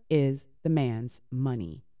 Where is the man's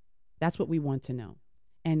money? That's what we want to know.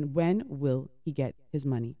 And when will he get his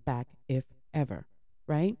money back, if ever,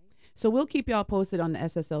 right? So we'll keep y'all posted on the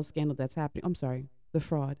SSL scandal that's happening. I'm sorry, the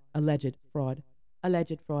fraud, alleged fraud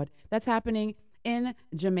that's happening in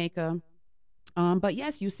Jamaica. But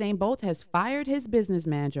yes, Usain Bolt has fired his business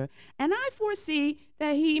manager, and I foresee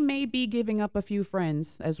that he may be giving up a few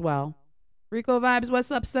friends as well. Rico Vibes,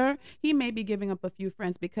 what's up, sir? He may be giving up a few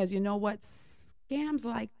friends because you know what? Scams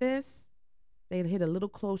like this, they hit a little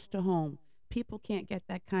close to home. People can't get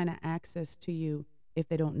that kind of access to you if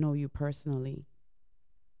they don't know you personally.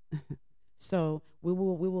 So we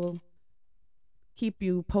will keep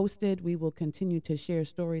you posted. We will continue to share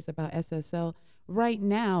stories about SSL. Right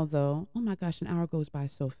now, though, oh my gosh, an hour goes by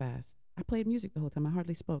so fast. I played music the whole time. I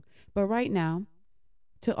hardly spoke. But right now,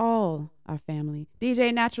 to all our family,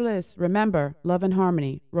 DJ Naturalist, remember, love and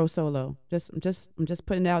harmony, RoSolo. I'm just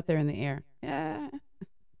putting it out there in the air. Yeah.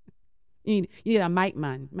 You need a mic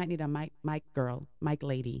man. You might need a mic girl, mic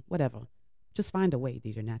lady, whatever. Just find a way,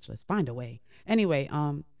 DJ Naturalist. Find a way. Anyway,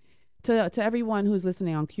 to everyone who's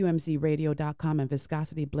listening on QMZRadio.com and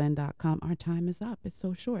ViscosityBlend.com, our time is up. It's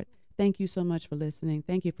so short. Thank you so much for listening.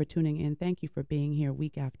 Thank you for tuning in. Thank you for being here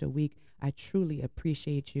week after week. I truly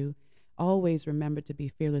appreciate you. Always remember to be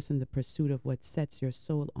fearless in the pursuit of what sets your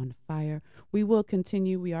soul on fire. We will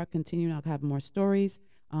continue. We are continuing. I'll have more stories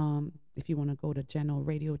if you want to go to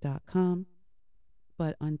generalradio.com.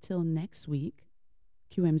 But until next week,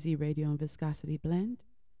 QMZ Radio and Viscosity Blend,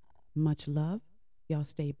 much love. Y'all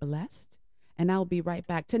stay blessed. And I'll be right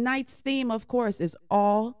back. Tonight's theme, of course, is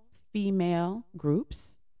all female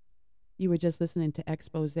groups. You were just listening to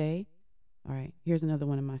Expose. All right, here's another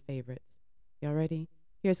one of my favorites. Y'all ready?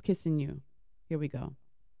 Here's Kissing You. Here we go.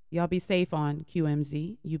 Y'all be safe on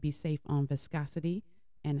QMZ. You be safe on Viscosity.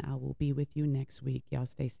 and I will be with you next week. Y'all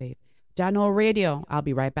stay safe. Jano Radio. I'll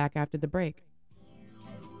be right back after the break.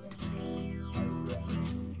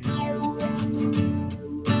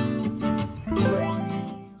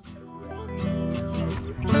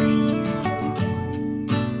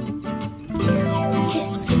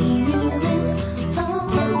 Kissing you is all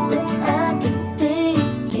that I've been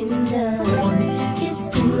thinking of.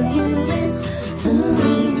 Kissing you is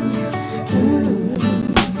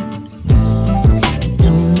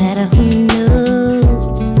don't matter who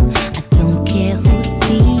knows, I don't care who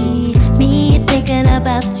sees me thinking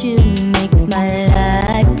about you makes my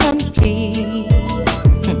life complete.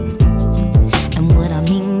 And what I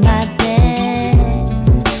mean by that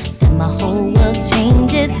my whole world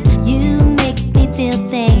changes. You make me feel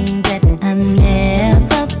things that I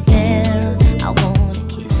never felt. I wanna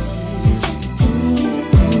kiss you. Kissing you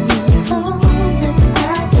is all that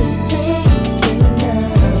I've been thinking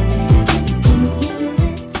of. Kissing you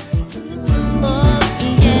is oh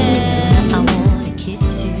yeah, I wanna kiss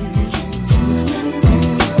you. Kissing you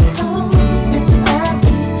is all that I've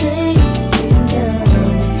been thinking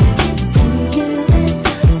of. Kissing you is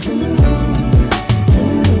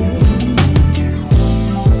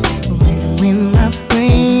when my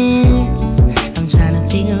friends, I'm trying to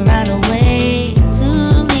figure out a way to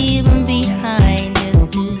leave them behind,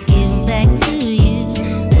 just to give back to you.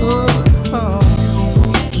 Oh,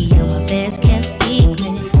 you're my best kept secret,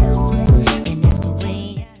 and that's the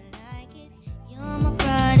way I like it. You're my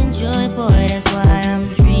pride and joy, boy, that's why I'm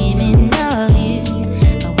dreaming of you.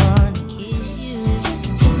 I wanna kiss you,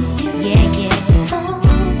 yeah, yeah.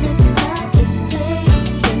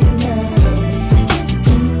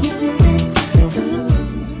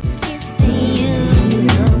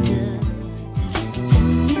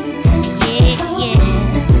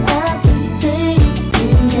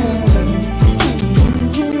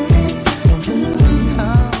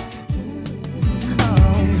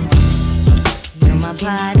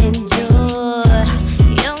 Pride and joy,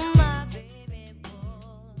 you're my baby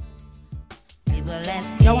boy. People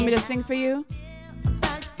ask Y'all want me to sing for you?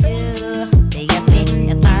 about you. They ask me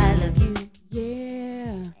if I love you.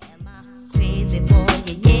 Yeah. Am I crazy for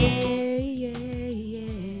you? Yeah.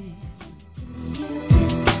 Yeah.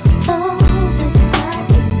 All that I've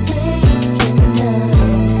been thinking of.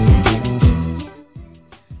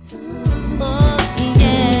 Oh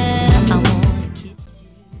yeah, I wanna kiss you.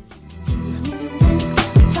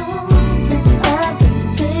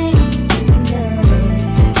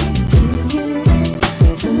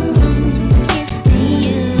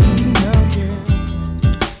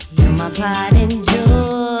 Pride and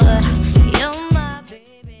joy, you're my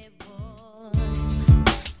baby boy.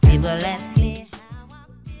 People ask me how I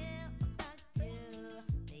feel about you.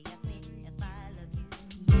 They ask me if I love you.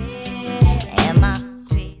 Yeah. Am I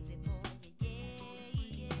crazy for you?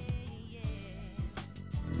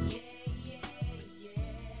 Yeah.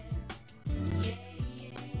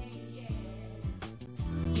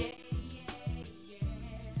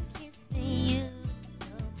 Kissing you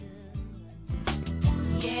so good.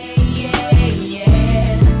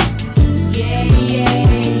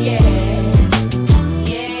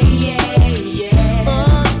 Oh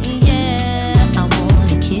yeah, I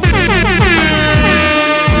wanna kiss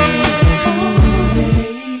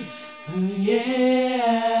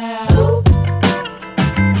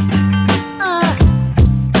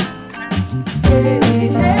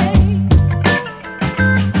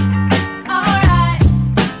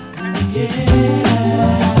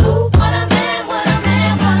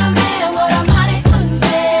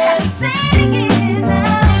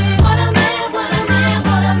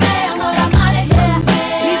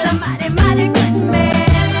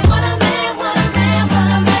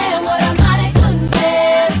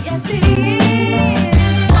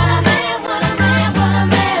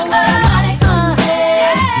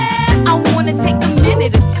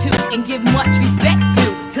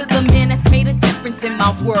in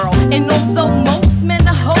my world. And although most men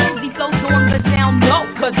are hoes, he flows on the down low,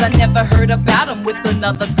 cause I never heard about him with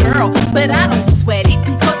another girl. But I don't sweat it,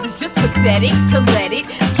 because it's just pathetic to let it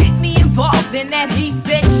get me involved in that he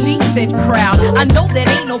said, she said crowd. I know that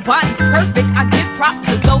ain't nobody perfect, I give props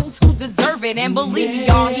to those who deserve it, and believe me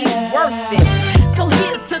y'all, he's worth it. So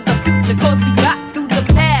here's to the future, cause we got through the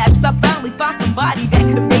past. I finally found somebody that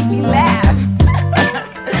could make me laugh.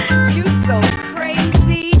 You so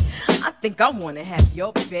crazy, I think I wanna have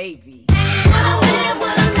your baby. What a man,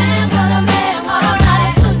 what a man, what a man, what a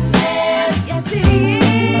mighty good man. Yes he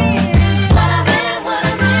is. What a man, what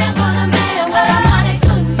a man, what a man, what a mighty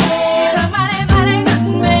good man. He's a mighty, mighty good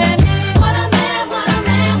man. What a man, what a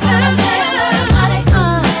man, what a man, what a mighty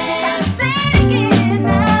good man. Say it again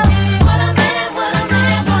now. What a man, what a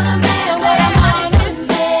man,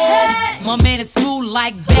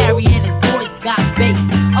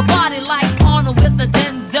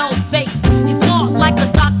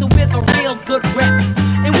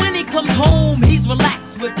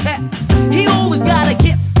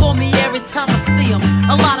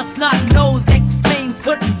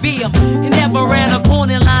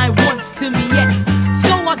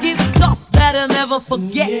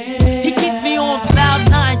 forget. He keeps me on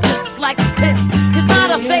cloud nine just like a tip. He's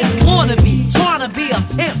not a fake wannabe, trying to be a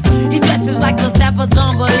pimp. He dresses like a dapper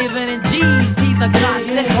dumb, but even in jeans, he's a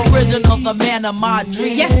godsend original, the man of my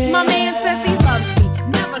dreams. Yes, my man says he loves me,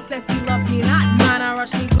 never says he loves me not. Mine, I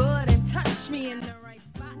rush me good and touch me in the right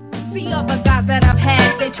spot. See other guys that I've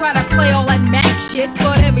had, they try to play all that Mac shit,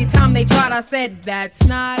 but every time they tried, I said, that's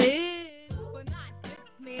not it. But not this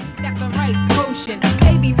man, he's got the right potion.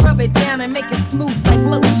 Baby, rub it down and make it smooth like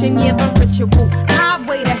lotion. Yeah, the ritual,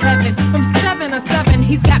 highway to heaven. From 7 to 7,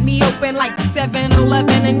 he's got me open like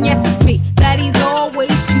 7-Eleven. And yes, it's me that he's always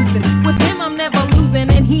choosing. With him, I'm never losing,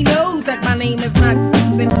 and he knows that my name is not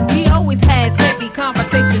Susan. He always has heavy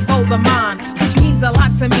conversations over mine, which means a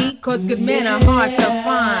lot to me, cause good men are hard to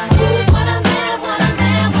find. What a man, what a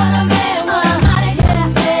man, what a man, what a mighty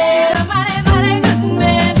good man. What a mighty, mighty good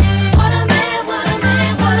man. What a man, what a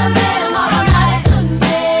man, what a man, what a mighty good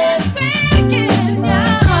man. Sing it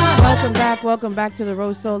now. Welcome back to the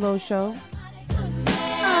RoSolo Show.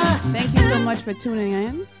 Thank you so much for tuning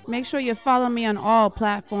in. Make sure you follow me on all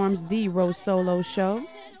platforms, The RoSolo Show. What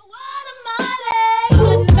a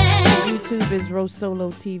mighty good man. YouTube is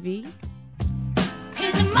RoSolo TV.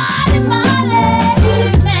 He's a mighty, mighty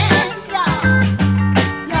good man, y'all.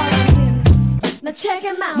 Now check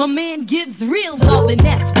him out. My man gives real love, and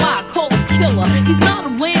that's why I call him killer. He's not a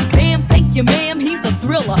wham bam, thank you ma'am, he's a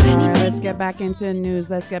thriller. All right, let's get back into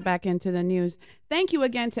the news. Thank you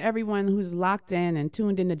again to everyone who's locked in and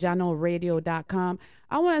tuned in to JanoRadio.com.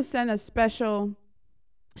 I want to send a special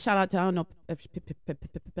shout out to, I don't know if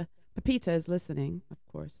Pepita is listening, of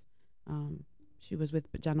course. She was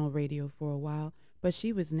with Jano Radio for a while, but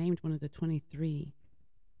she was named one of the 23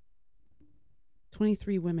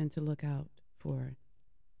 women to look out for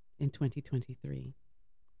in 2023.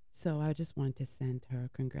 So I just wanted to send her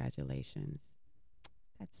congratulations.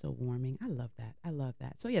 That's so warming. I love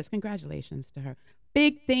that. So yes, congratulations to her.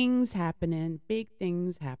 Big things happening.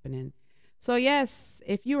 So yes,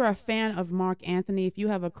 if you're a fan of Mark Anthony, if you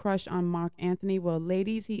have a crush on Mark Anthony, well,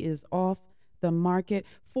 ladies, he is off the market.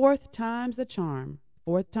 Fourth time's the charm.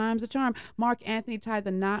 Mark Anthony tied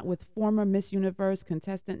the knot with former Miss Universe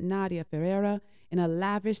contestant Nadia Ferreira in a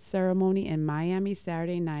lavish ceremony in Miami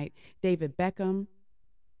Saturday night. David Beckham,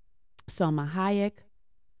 Salma Hayek,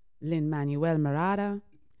 Lin-Manuel Miranda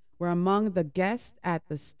were among the guests at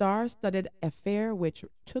the star-studded affair, which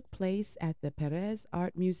took place at the Perez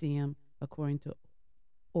Art Museum, according to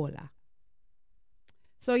Hola.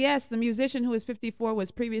 So yes, the musician, who is 54,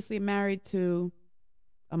 was previously married to,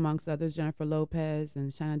 amongst others, Jennifer Lopez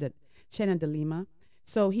and Shannon de Lima.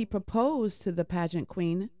 So he proposed to the pageant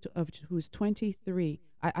queen, who's 23.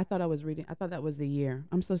 I thought that was the year.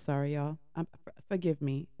 I'm so sorry, y'all. Forgive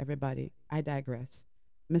me, everybody. I digress.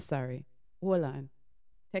 I'm sorry. Hold on.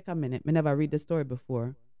 Take a minute. I never read the story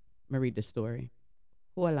before. I read the story.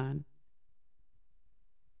 Hold on.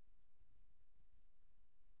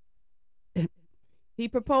 He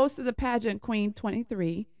proposed to the pageant queen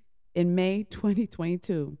 23 in May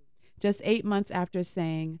 2022, just 8 months after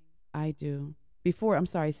saying I do.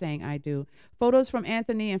 Saying I do. Photos from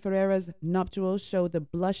Anthony and Ferreira's nuptials show the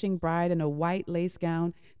blushing bride in a white lace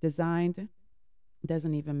gown designed,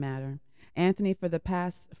 doesn't even matter. Anthony,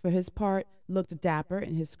 for his part, looked dapper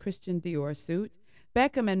in his Christian Dior suit.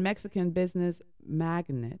 Beckham and Mexican business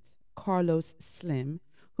magnate Carlos Slim,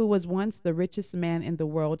 who was once the richest man in the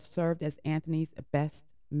world, served as Anthony's best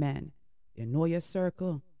men. You know your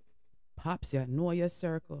circle. Pops, you know your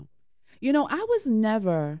circle. You know, I was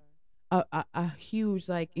never a huge,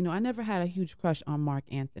 I never had a huge crush on Mark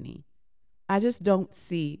Anthony. I just don't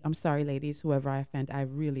see, I'm sorry, ladies, whoever I offend. I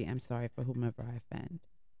really am sorry for whomever I offend.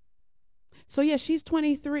 So, yeah, she's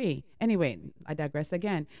 23. Anyway, I digress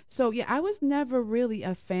again. So, yeah, I was never really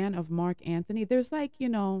a fan of Mark Anthony. There's I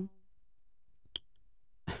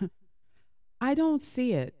don't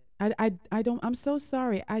see it. I don't, I'm so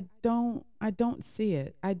sorry. I don't see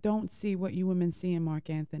it. I don't see what you women see in Mark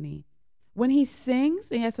Anthony. When he sings,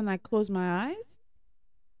 and yes, and I close my eyes,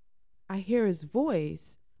 I hear his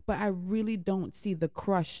voice, but I really don't see the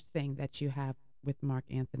crush thing that you have with Mark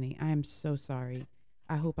Anthony. I am so sorry.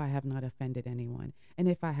 I hope I have not offended anyone. And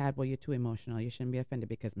if I had, well, you're too emotional. You shouldn't be offended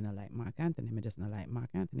because I'm not like Mark Anthony. I'm just not like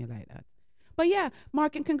Mark Anthony like that. But yeah,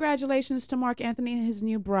 Mark, and congratulations to Mark Anthony and his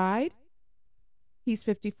new bride. He's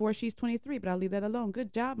 54, she's 23, but I'll leave that alone.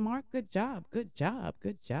 Good job, Mark. Good job.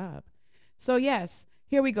 So yes,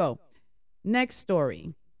 here we go. Next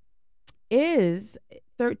story. Is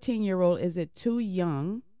 13-year-old, is it too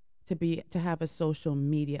young to have a social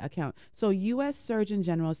media account? So U.S. Surgeon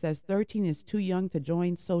General says 13 is too young to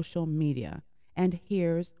join social media. And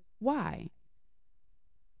here's why.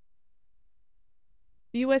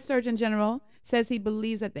 The U.S. Surgeon General says he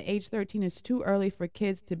believes that the age 13 is too early for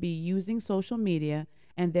kids to be using social media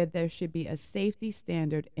and that there should be a safety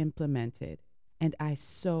standard implemented. And I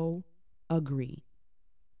so agree.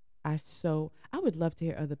 I would love to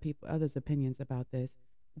hear others' opinions about this.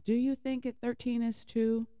 Do you think at 13 is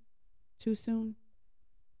too soon?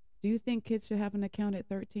 Do you think kids should have an account at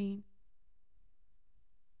 13?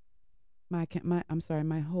 My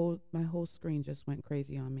whole screen just went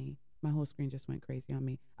crazy on me.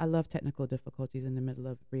 I love technical difficulties in the middle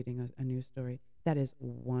of reading a news story. That is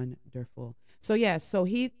wonderful. So yes, so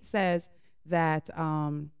he says that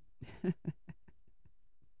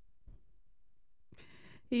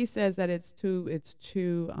he says that it's too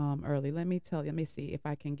early. Let me see if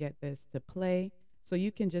I can get this to play so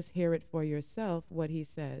you can just hear it for yourself what he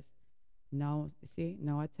says. No,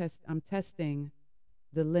 I'm testing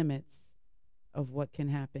the limits of what can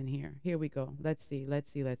happen here. Here we go. Let's see.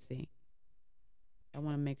 I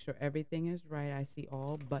want to make sure everything is right. I see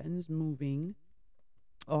all buttons moving,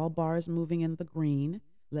 all bars moving in the green.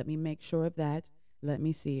 Let me make sure of that. Let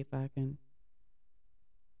me see if I can.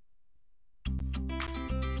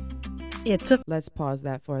 Let's pause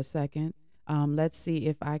that for a second. Let's see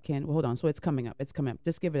if I can. Well, hold on. So it's coming up.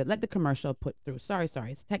 Just give it. Let the commercial put through. Sorry.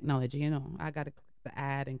 It's technology. You know, I got to click the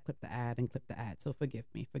ad and clip the ad and clip the ad. So forgive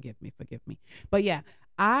me. But yeah,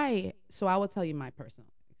 I will tell you my personal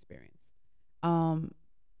experience.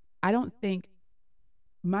 I don't think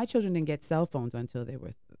my children didn't get cell phones until they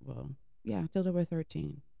were until they were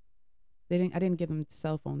 13. I didn't give them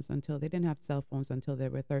cell phones until they didn't have cell phones until they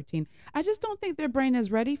were 13. I just don't think their brain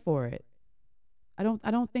is ready for it. I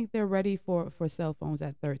don't think they're ready for cell phones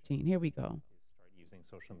at 13. Here we go. Start using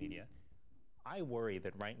social media. I worry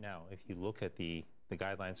that right now, if you look at the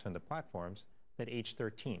guidelines from the platforms, that age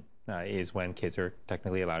 13 is when kids are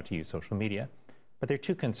technically allowed to use social media. But there are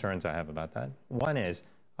two concerns I have about that. One is,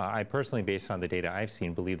 I personally, based on the data I've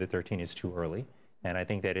seen, believe that 13 is too early. And I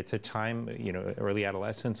think that it's a time, early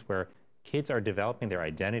adolescence, where kids are developing their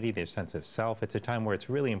identity, their sense of self. It's a time where it's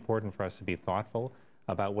really important for us to be thoughtful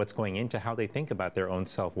about what's going into how they think about their own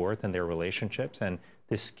self-worth and their relationships. And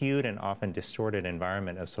the skewed and often distorted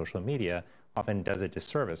environment of social media often does a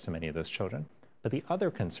disservice to many of those children. But the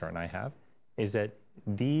other concern I have is that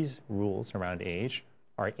these rules around age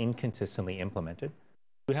are inconsistently implemented.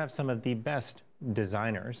 We have some of the best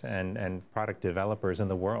designers and product developers in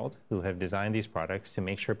the world who have designed these products to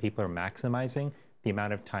make sure people are maximizing the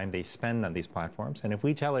amount of time they spend on these platforms. And if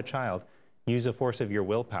we tell a child, use the force of your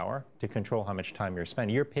willpower to control how much time you're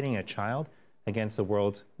spending, you're pitting a child against the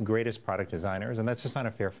world's greatest product designers, and that's just not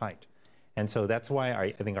a fair fight. And so that's why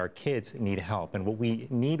I think our kids need help. And what we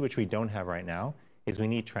need, which we don't have right now, is we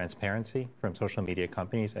need transparency from social media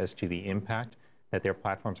companies as to the impact that their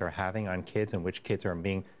platforms are having on kids and which kids are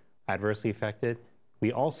being adversely affected.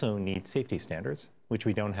 We also need safety standards, which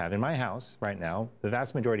we don't have. In my house right now, the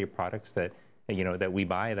vast majority of products that we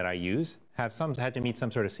buy, that I use, had to meet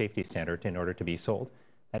some sort of safety standard in order to be sold.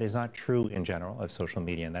 That is not true in general of social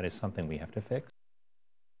media, and that is something we have to fix.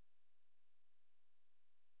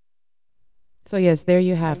 So yes, there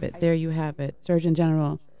you have it. Surgeon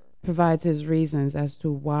General provides his reasons as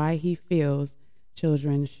to why he feels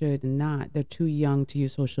children should not. They're too young to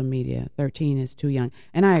use social media. 13 is too young.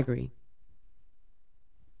 And I agree.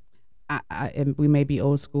 And we may be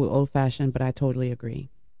old school, old fashioned, but I totally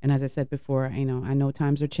agree. And as I said before, I know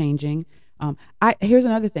times are changing. Here's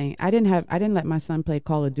another thing. I didn't let my son play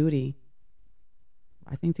Call of Duty.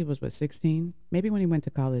 I think he was 16. Maybe when he went to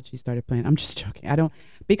college, he started playing. I'm just joking.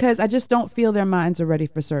 Because I just don't feel their minds are ready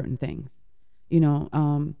for certain things.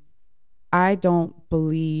 I don't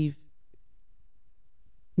believe.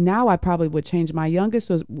 Now I probably would change. My youngest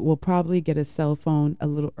will probably get a cell phone a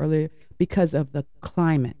little earlier because of the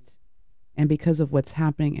climate and because of what's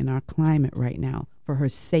happening in our climate right now, for her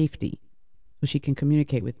safety, so she can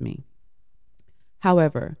communicate with me.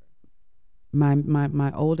 However,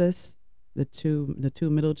 my oldest, the two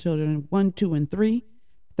middle children, 1, 2, and 3,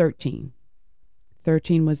 13.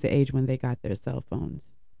 13 was the age when they got their cell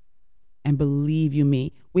phones. And believe you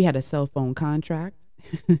me, we had a cell phone contract.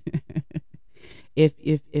 If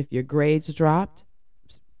your grades dropped,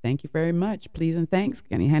 thank you very much. Please and thanks.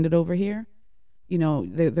 Can you hand it over here?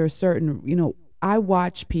 There are certain, I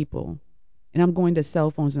watch people, and I'm going to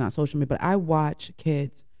cell phones, not social media, but I watch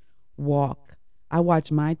kids walk. I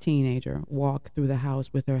watch my teenager walk through the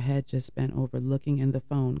house with her head just bent over, looking in the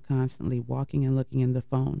phone, constantly walking and looking in the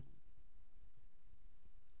phone.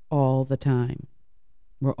 All the time.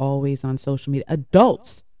 We're always on social media.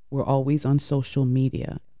 Adults, we're always on social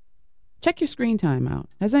media. Check your screen time out.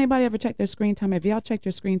 Has anybody ever checked their screen time? Have y'all checked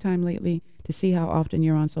your screen time lately to see how often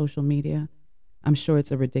you're on social media? I'm sure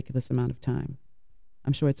it's a ridiculous amount of time.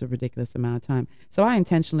 So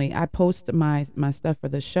I post my stuff for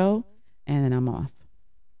the show, and then I'm off.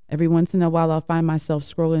 Every once in a while, I'll find myself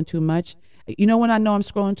scrolling too much. You know when I know I'm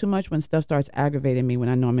scrolling too much? When stuff starts aggravating me, when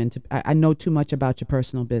I know I know too much about your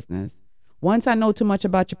personal business. Once I know too much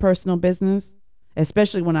about your personal business,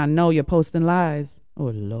 especially when I know you're posting lies, oh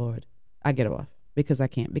Lord, I get off because I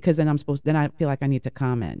can't. Because then then I feel like I need to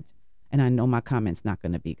comment, and I know my comment's not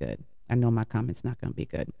going to be good.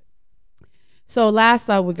 So last,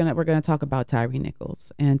 we're gonna talk about Tyree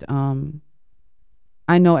Nichols, and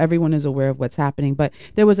I know everyone is aware of what's happening, but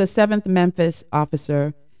there was a 7th Memphis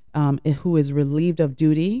officer who is relieved of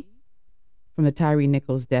duty from the Tyree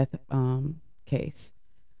Nichols death case.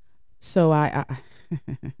 So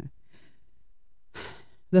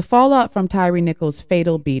the fallout from Tyree Nichols'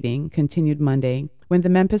 fatal beating continued Monday when the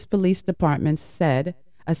Memphis Police Department said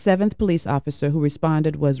a 7th police officer who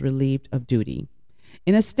responded was relieved of duty.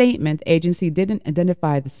 In a statement, the agency didn't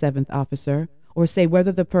identify the 7th officer or say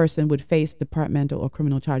whether the person would face departmental or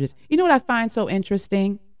criminal charges. You know what I find so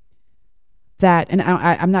interesting? That, and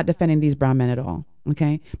I'm not defending these brown men at all,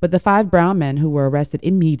 okay? But the 5 brown men who were arrested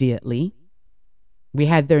immediately, we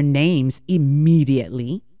had their names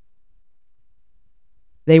immediately.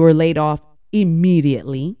 They were laid off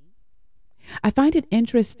immediately. I find it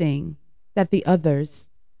interesting that the others,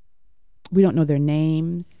 we don't know their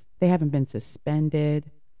names. They haven't been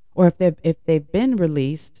suspended. Or if they've been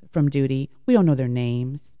released from duty, we don't know their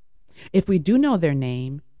names. If we do know their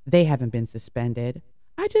name, they haven't been suspended.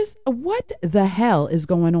 What the hell is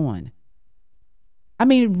going on? I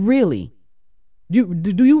mean, really?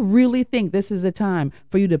 Do you really think this is a time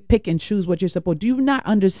for you to pick and choose what you're supposed? Do you not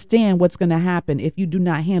understand what's going to happen if you do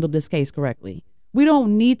not handle this case correctly? We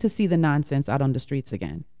don't need to see the nonsense out on the streets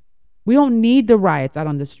again. We don't need the riots out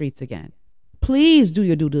on the streets again. Please do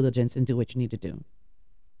your due diligence and do what you need to do.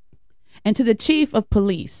 And to the chief of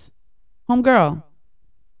police, homegirl,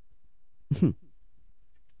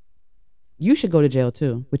 you should go to jail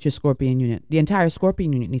too with your Scorpion unit. The entire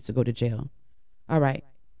Scorpion unit needs to go to jail. All right.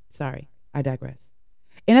 Sorry, I digress.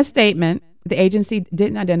 In a statement, the agency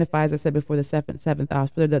didn't identify, as I said before, the 7th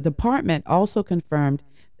officer. The department also confirmed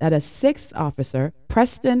that a 6th officer,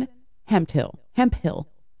 Preston Hemphill,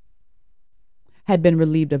 had been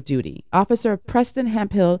relieved of duty. Officer Preston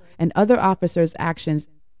Hemphill and other officers' actions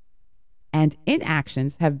and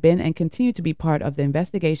inactions have been and continue to be part of the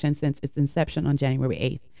investigation since its inception on January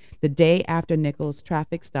 8th, the day after Nichols'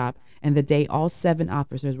 traffic stop and the day all 7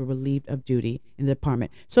 officers were relieved of duty in the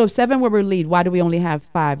department. So if 7 were relieved, why do we only have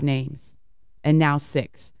 5 names? And now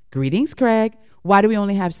 6. Greetings, Craig. Why do we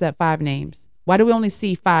only have 5 names? Why do we only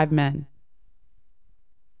see 5 men?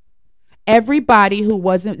 Everybody who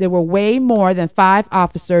wasn't, there were way more than 5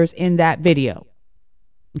 officers in that video.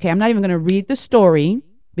 Okay, I'm not even going to read the story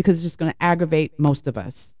because it's just going to aggravate most of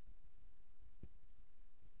us.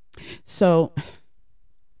 So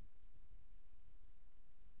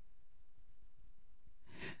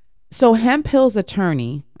Hemphill's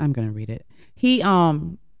attorney, I'm going to read it. He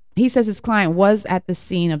says his client was at the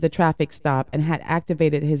scene of the traffic stop and had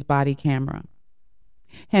activated his body camera.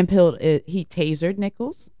 Hemphill, he tasered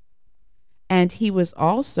Nichols, and he was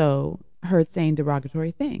also heard saying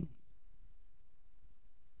derogatory things.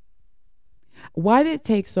 Why did it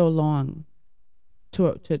take so long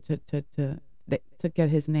to get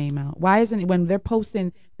his name out? Why isn't it, when they're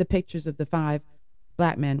posting the pictures of the 5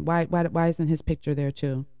 black men, why isn't his picture there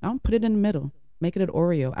too? I don't put it in the middle. Make it an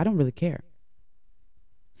Oreo. I don't really care.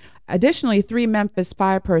 Additionally, 3 Memphis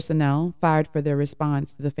fire personnel fired for their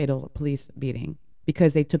response to the fatal police beating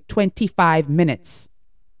because they took 25 minutes.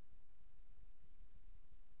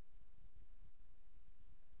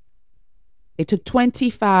 It took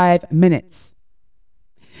 25 minutes.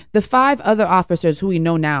 The 5 other officers who we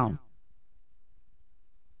know now,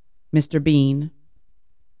 Mr. Bean,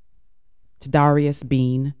 Tadarius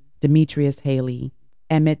Bean, Demetrius Haley,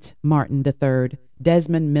 Emmett Martin III,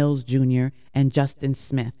 Desmond Mills Jr., and Justin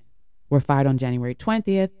Smith, were fired on January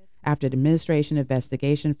 20th after the administration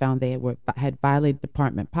investigation found they had violated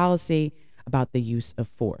department policy about the use of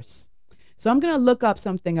force. So I'm going to look up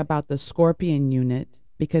something about the Scorpion unit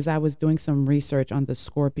because I was doing some research on the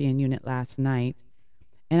Scorpion unit last night,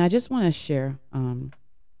 and I just want to share. I'm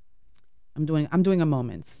doing a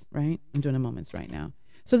moments, right? I'm doing a moments right now.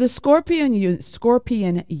 So the Scorpion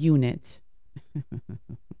unit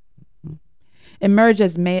emerged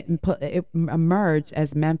as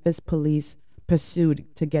Memphis police pursued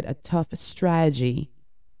to get a tough strategy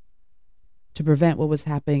to prevent what was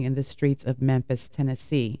happening in the streets of Memphis,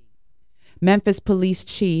 Tennessee. Memphis Police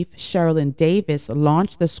Chief Sherilyn Davis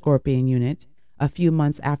launched the Scorpion Unit, a few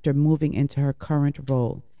months after moving into her current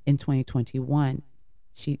role in 2021.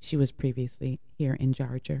 She was previously here in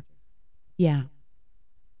Georgia. Yeah.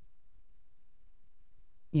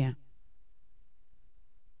 Yeah.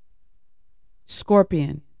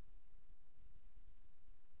 Scorpion.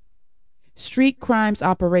 Street crimes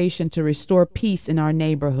operation to restore peace in our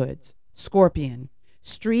neighborhoods. Scorpion.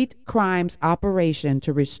 Street crimes operation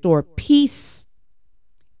to restore peace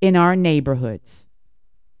in our neighborhoods.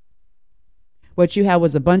 What you had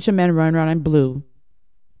was a bunch of men running around in blue,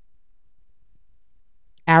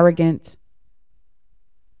 arrogant,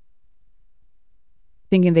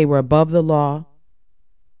 thinking they were above the law,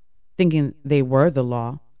 thinking they were the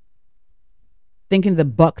law, thinking the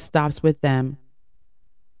buck stops with them.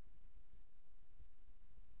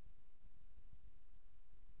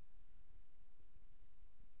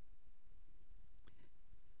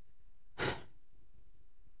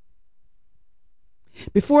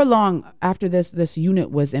 Before long, after this unit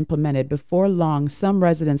was implemented, before long, some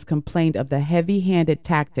residents complained of the heavy-handed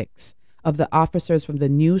tactics of the officers from the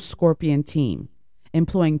new Scorpion team,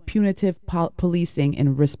 employing punitive policing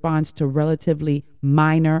in response to relatively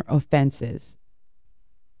minor offenses.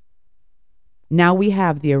 Now we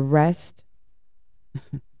have the arrest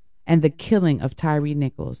and the killing of Tyree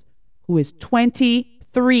Nichols, who is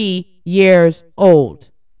 23 years old.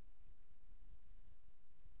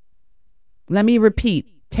 Let me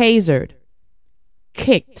repeat, tasered,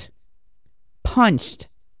 kicked, punched,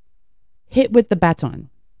 hit with the baton.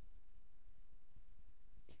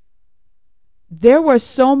 There were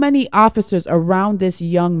so many officers around this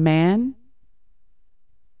young man.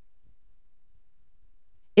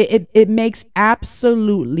 It makes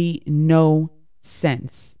absolutely no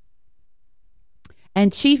sense.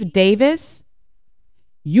 And Chief Davis,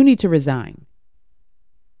 you need to resign.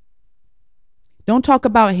 Don't talk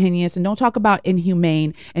about heinous and don't talk about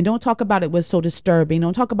inhumane and don't talk about it was so disturbing.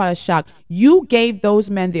 Don't talk about a shock. You gave those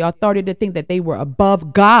men the authority to think that they were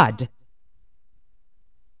above God.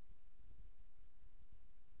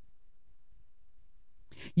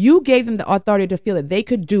 You gave them the authority to feel that they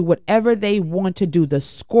could do whatever they want to do. The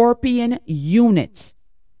Scorpion unit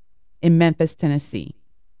in Memphis, Tennessee.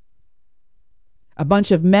 A bunch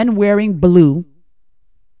of men wearing blue.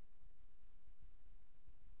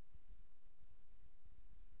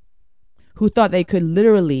 Who thought they could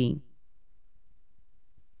literally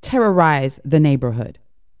terrorize the neighborhood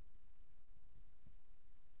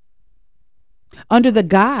under the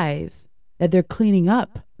guise that they're cleaning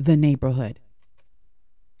up the neighborhood.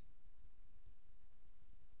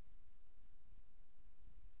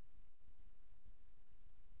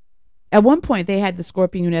 At one point, they had the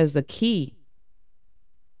Scorpion unit as the key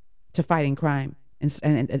to fighting crime, and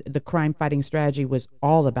the crime fighting strategy was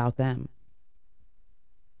all about them.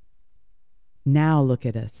 Now look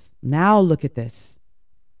at us. Now look at this.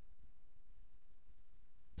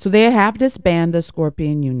 So they have disbanded the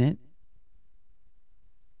Scorpion unit.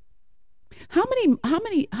 How many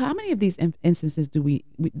of these instances do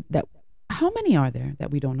how many are there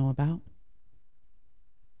that we don't know about?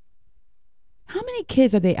 How many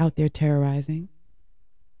kids are they out there terrorizing?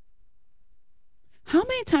 How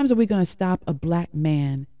many times are we going to stop a black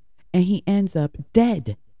man and he ends up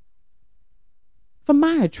dead? From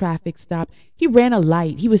my traffic stop, he ran a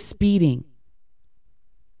light. He was speeding.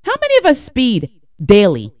 How many of us speed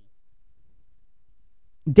daily?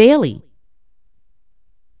 Daily.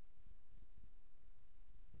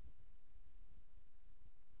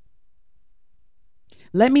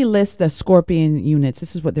 Let me list the Scorpion units.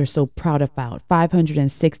 This is what they're so proud about.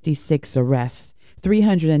 566 arrests,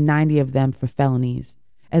 390 of them for felonies,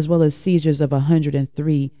 as well as seizures of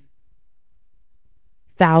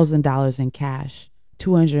 $103,000 in cash,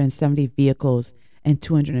 270 vehicles, and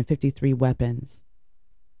 253 weapons.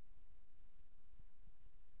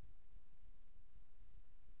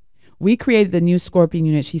 We created the new Scorpion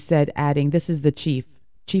unit, she said, adding, this is the Chief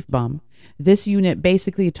Bum. This unit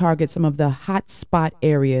basically targets some of the hot spot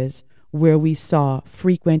areas where we saw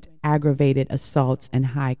frequent aggravated assaults and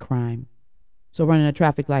high crime. So running a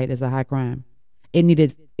traffic light is a high crime. It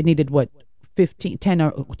needed what, 10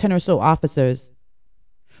 or so officers.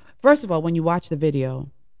 First of all, when you watch the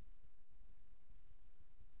video,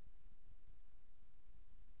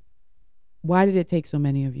 why did it take so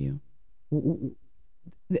many of you?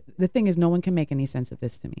 The thing is, no one can make any sense of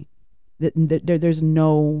this to me. There's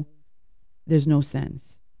no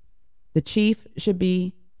sense. The chief should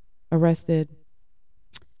be arrested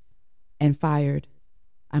and fired.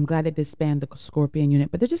 I'm glad they disbanded the Scorpion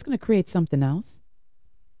unit, but they're just going to create something else.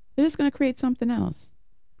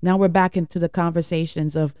 Now we're back into the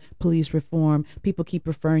conversations of police reform. People keep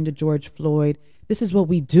referring to George Floyd. This is what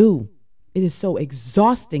we do. It is so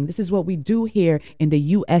exhausting. This is what we do here in the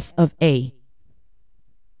US of A.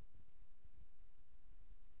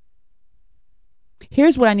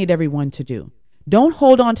 Here's what I need everyone to do. Don't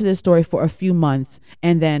hold on to this story for a few months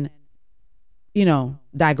and then,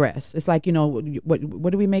 digress. It's like,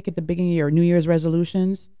 what do we make at the beginning of the year? New Year's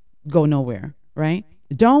resolutions go nowhere, right?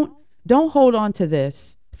 Don't hold on to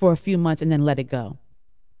this for a few months and then let it go.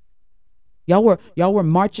 Y'all were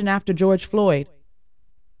marching after George Floyd.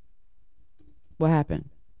 What happened?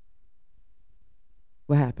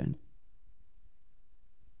 What happened?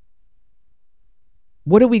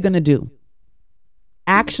 What are we going to do?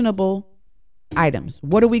 Actionable items.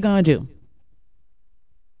 What are we going to do?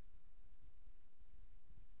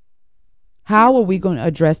 How are we going to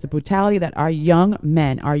address the brutality that our young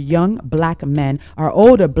men, our young black men, our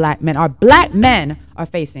older black men, our black men are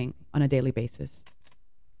facing on a daily basis?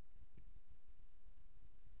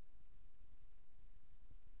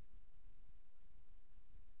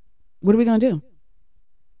 What are we going to do?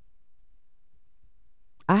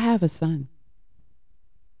 I have a son.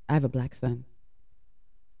 I have a black son.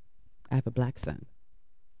 I have a black son.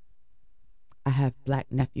 I have black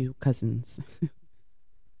nephew cousins.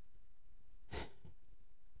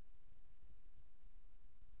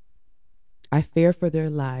 I fear for their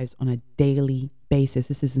lives on a daily basis.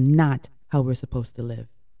 This is not how we're supposed to live.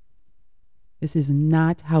 This is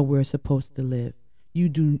not how we're supposed to live.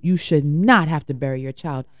 You should not have to bury your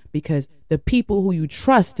child because the people who you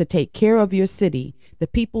trust to take care of your city, the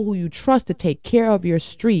people who you trust to take care of your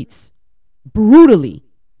streets, brutally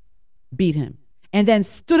beat him and then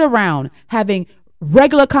stood around having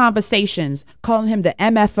regular conversations, calling him the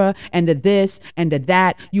MFer and the this and the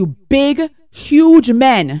that. You big, huge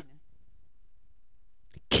men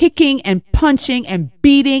kicking and punching and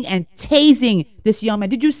beating and tasing this young man.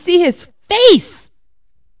 Did you see his face?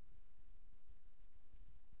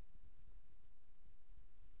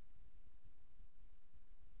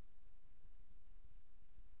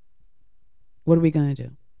 What are we going to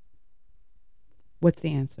do? What's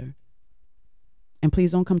the answer? And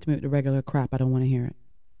please don't come to me with the regular crap. I don't want to hear it.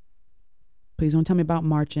 Please don't tell me about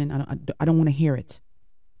marching. I don't want to hear it.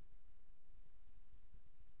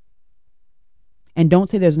 And don't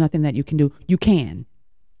say there's nothing that you can do. You can.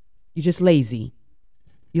 You're just lazy.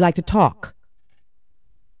 You like to talk.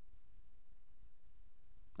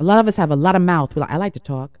 A lot of us have a lot of mouth. I like to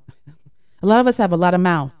talk. A lot of us have a lot of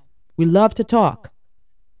mouth. We love to talk.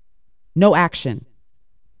 No action.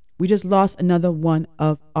 We just lost another one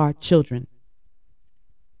of our children.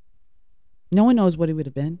 No one knows what it would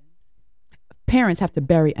have been. Parents have to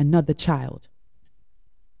bury another child.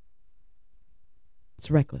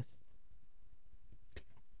 It's reckless.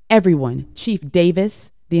 Everyone, Chief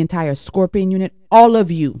Davis, the entire Scorpion unit, all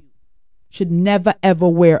of you should never ever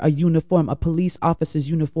wear a uniform, a police officer's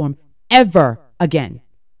uniform, ever again.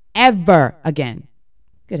 Ever again.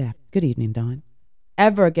 Good evening, Dawn.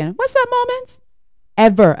 Ever again. What's up, Moments?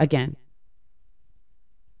 Ever again.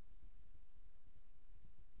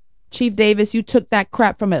 Chief Davis, you took that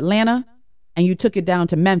crap from Atlanta and you took it down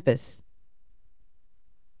to Memphis.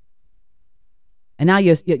 And now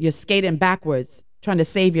you're skating backwards, trying to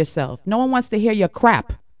save yourself. No one wants to hear your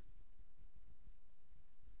crap.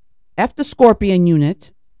 F the Scorpion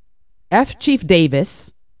unit. F Chief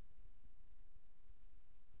Davis.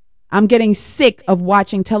 I'm getting sick of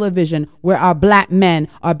watching television where our black men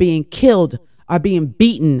are being killed, are being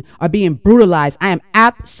beaten, are being brutalized. I am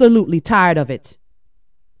absolutely tired of it.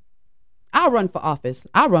 I'll run for office.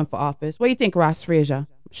 What do you think, Ross Frazier?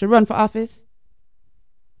 Should run for office?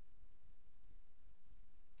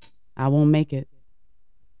 I won't make it.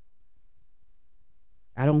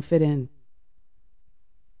 I don't fit in.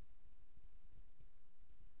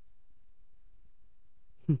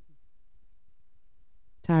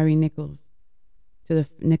 Tyree Nichols, to the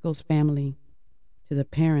Nichols family, to the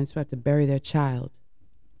parents who have to bury their child.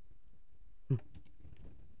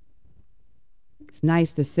 It's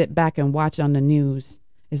nice to sit back and watch on the news.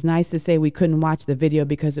 It's nice to say we couldn't watch the video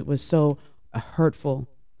because it was so hurtful.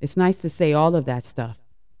 It's nice to say all of that stuff.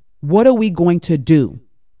 What are we going to do?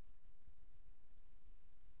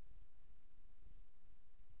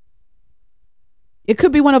 It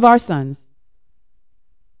could be one of our sons.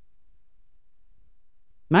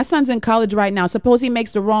 My son's in college right now. Suppose he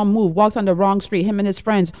makes the wrong move, walks on the wrong street. Him and his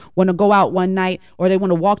friends want to go out one night or they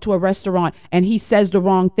want to walk to a restaurant and he says the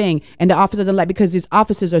wrong thing. And the officers are like, because these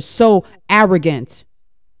officers are so arrogant.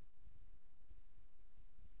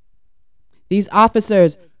 These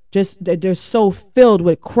officers they're so filled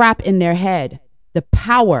with crap in their head. The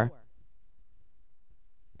power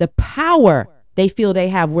they feel they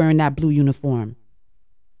have wearing that blue uniform.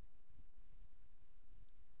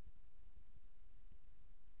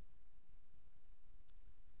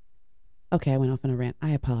 Okay, I went off on a rant.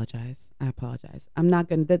 I apologize. I'm not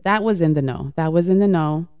going to, that was in the know. That was in the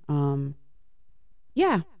know.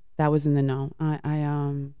 Yeah, that was in the know.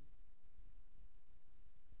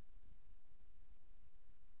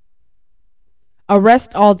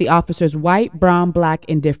 Arrest all the officers, white, brown, black,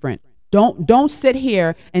 indifferent. Don't sit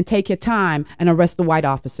here and take your time and arrest the white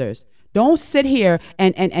officers. Don't sit here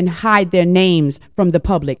and hide their names from the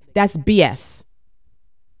public. That's BS.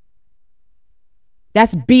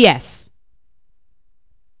 That's BS.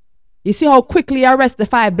 You see how quickly I arrest the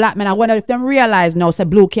 5 black men? I wonder if them realize, no, said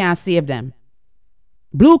Blue can't save them.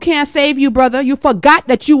 Blue can't save you, brother. You forgot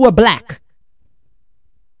that you were black.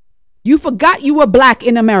 You forgot you were black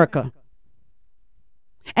in America.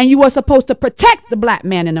 And you were supposed to protect the black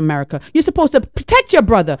man in America. You're supposed to protect your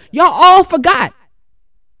brother. Y'all all forgot.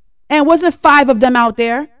 And wasn't 5 of them out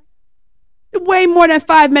there? Way more than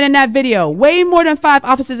 5 men in that video. Way more than 5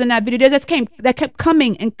 officers in that video. That kept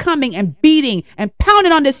coming and beating and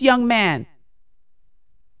pounding on this young man.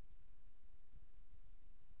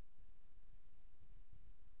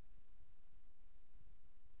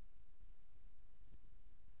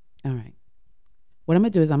 All right. What I'm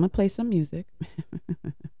going to do is I'm going to play some music.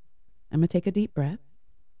 I'm going to take a deep breath.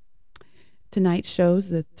 Tonight's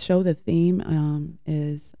the theme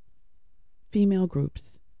is female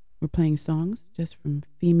groups. We're playing songs just from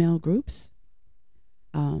female groups.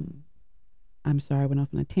 I'm sorry I went off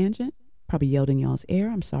on a tangent. Probably yelled in y'all's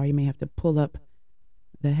ear. I'm sorry. You may have to pull up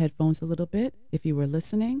the headphones a little bit if you were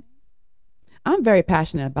listening. I'm very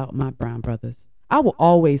passionate about my brown brothers. I will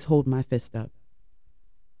always hold my fist up.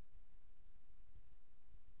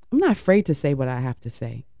 I'm not afraid to say what I have to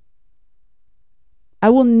say. I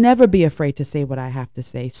will never be afraid to say what I have to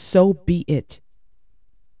say. So be it.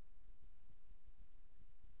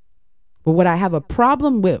 But what I have a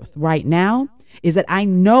problem with right now is that I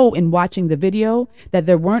know in watching the video that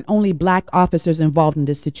there weren't only black officers involved in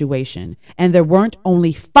this situation, and there weren't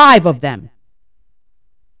only 5 of them.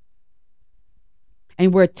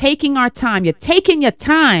 And we're taking our time. You're taking your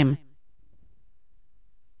time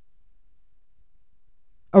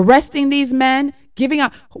arresting these men, giving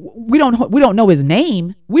out. We don't know his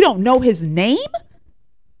name. We don't know his name.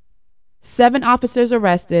 7 officers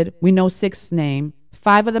arrested. We know 6's name.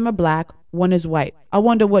 5 of them are black. 1 is white. I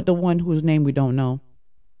wonder what the one whose name we don't know.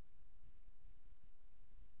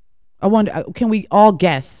 I wonder, can we all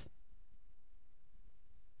guess?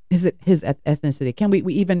 Is it his ethnicity? Can we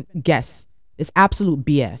even guess? It's absolute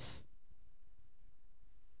BS.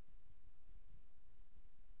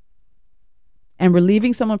 And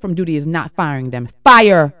relieving someone from duty is not firing them.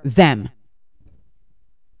 Fire them.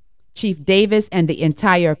 Chief Davis and the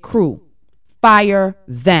entire crew. Fire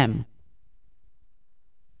them.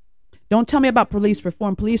 Don't tell me about police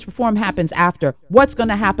reform. Police reform happens after. What's going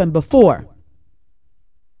to happen before?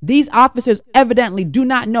 These officers evidently do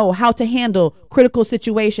not know how to handle critical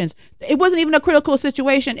situations. It wasn't even a critical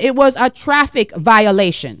situation. It was a traffic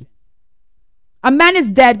violation. A man is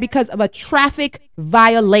dead because of a traffic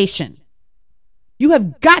violation. You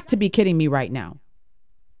have got to be kidding me right now.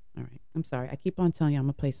 All right. I'm sorry. I keep on telling you I'm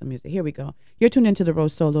going to play some music. Here we go. You're tuned into the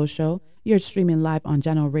RoSolo Show. You're streaming live on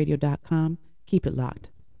GenoRadio.com. Keep it locked.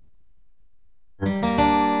 A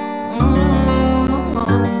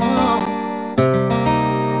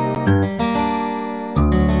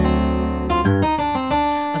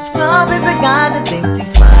scrub is a guy that thinks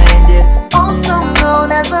he's fine, is also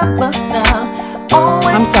known as a buster.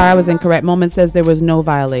 I'm sorry, I was incorrect. Moment says there was no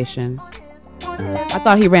violation. I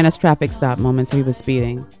thought he ran a traffic stop. Moment, so he was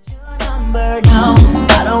speeding. No,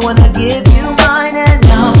 I don't wanna give you mine, and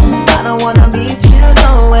no, I don't wanna meet you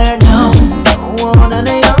nowhere. No, don't want none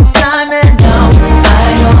of your time, and no,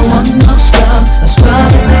 I don't want no scrub. A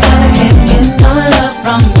scrub is a guy that can't get no love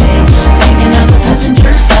from me. Hanging out the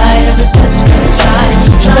passenger side of his best friend's ride.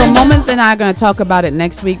 So Moments and I are going to talk about it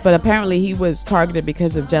next week, but apparently he was targeted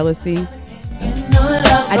because of jealousy.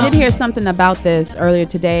 I did hear something about this earlier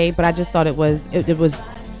today, but I just thought it was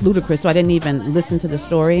ludicrous, so I didn't even listen to the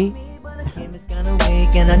story. So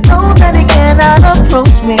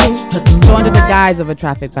under the guise of a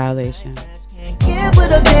traffic violation. So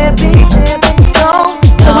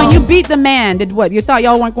when you beat the man, did what? You thought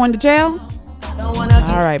y'all weren't going to jail?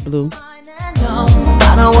 All right, Blue.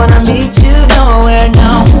 I don't wanna meet you nowhere,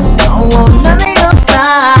 no. Don't want none of your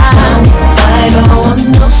time. I don't want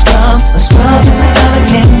no scrub. A scrub is a guy that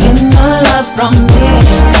can't get no love from me.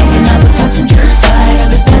 Hanging out the passenger side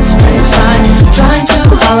of his best friend's ride, trying to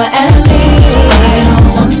holler at me. I don't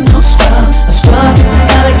want no scrub. A scrub is a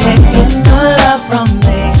guy that can't get no love from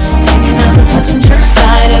me. Hanging out the passenger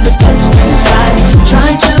side of his best friend's ride,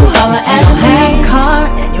 trying to holler at me. You don't have a car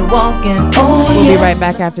and you're walking. Oh, we'll be right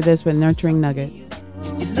Back after this with Nurturing Nugget.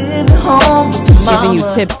 Live at home with your Giving you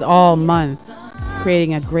mama. tips all month.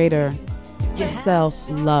 Creating a greater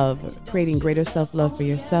self-love. Creating greater self-love for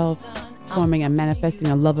yourself. Forming and manifesting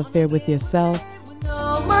a love affair with yourself.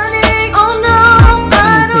 No money, oh no,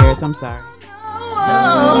 I'm in tears, I'm sorry.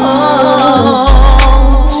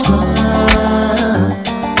 Scrub,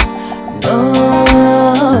 no,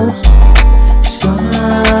 scrub,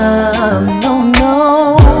 no, no,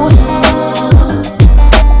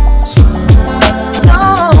 scrub, no,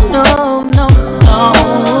 no, no, no,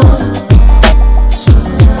 scrub,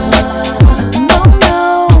 no, no.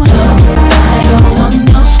 I don't want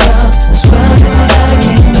no scrub. The scrub is like I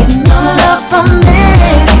can't get no love from me.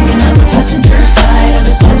 Hanging on the passenger side of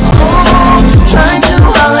his best friend, trying to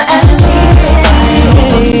holler at me.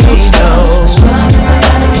 No scrub is like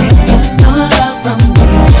I can't get no love from me.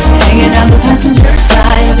 Hanging on the passenger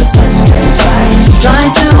side of his best friend,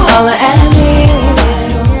 trying to holler at me.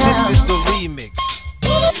 This is the remix.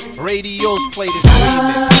 Radios play this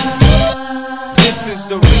remix. This is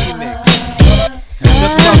the remix. The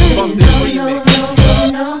clubs bump this remix.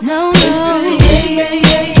 This is the remix.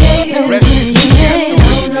 Refugees is the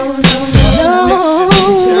remix. This is the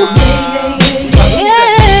child. The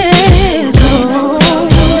streets from the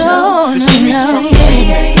remix. This is the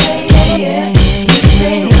remix.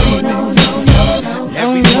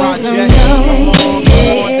 Every project.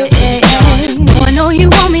 I know you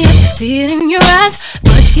want me, I can see it in your eyes.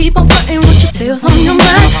 But you keep on flirting with yourself on your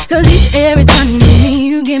mind. Cause each and every time you meet me,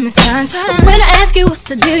 you give me signs. But when I ask you what's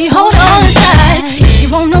the deal, you hold on inside. If you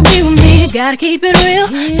wanna be with me, you gotta keep it real.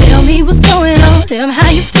 Tell me what's going on, tell me how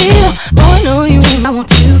you feel. Boy, I know you want, I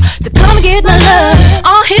want you to come and get my love.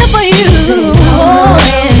 All here for you. Oh,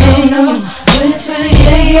 yeah. When it's really,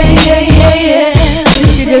 yeah.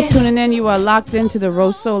 If you're just tuning in, you are locked into the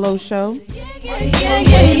RoSolo Show.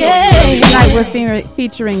 Tonight we're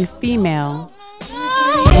featuring female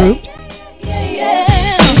groups.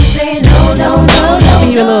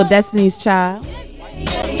 Giving you a little Destiny's Child.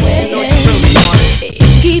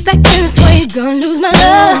 Keep acting this way, you're gonna lose my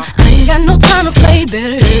love. I ain't got no time to play,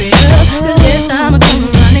 better hurry up. Cause every time I come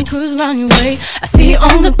around and cruise around your way, I see you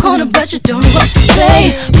on the corner, but you don't know what to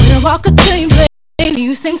say. When I walk up to you, baby,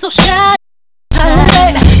 you seem so shy.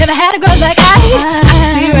 Never had a girl like I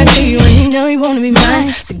can see right through you and you know you wanna be mine.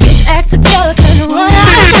 So get your act together, cause you run out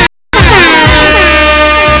of time.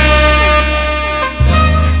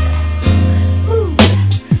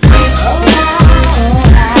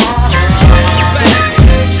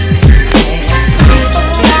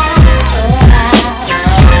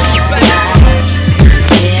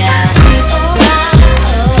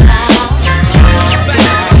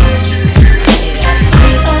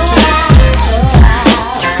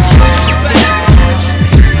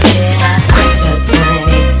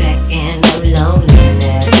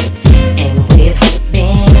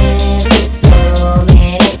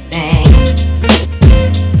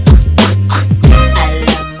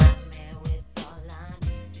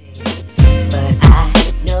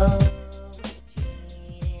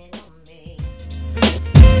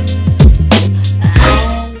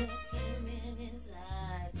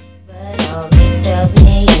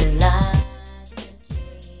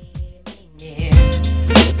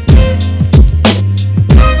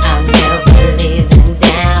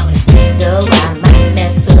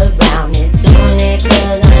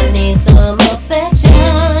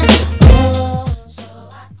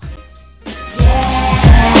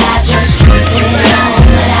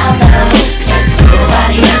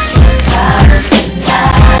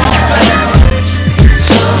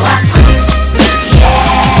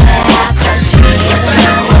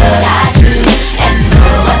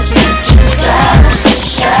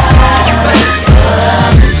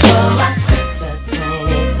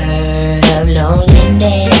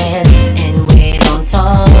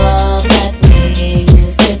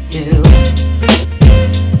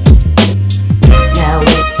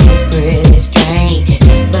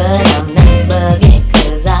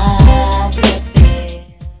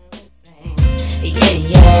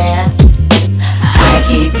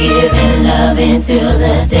 Till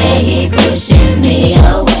the day he pushes me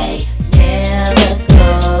away, never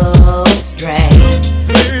go astray.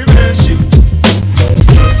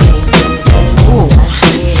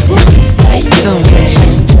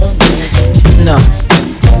 No,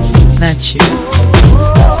 not you.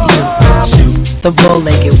 You, the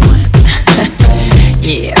bow-legged one.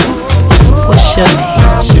 Yeah. What's your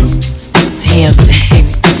name? Damn, baby,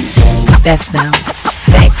 that sounds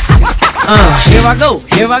sexy. Here I go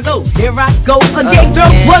again,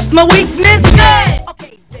 girls. What's my weakness?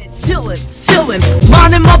 Okay, bitch, chillin',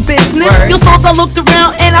 minding my business. Your songs, I looked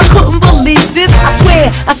around and I couldn't believe this. I swear,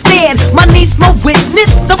 I stand, my niece, my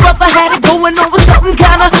witness. The brother had it going on with something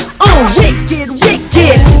kinda wicked.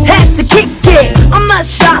 Had to kick it. I'm not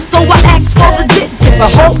shy, so I asked for the digits. I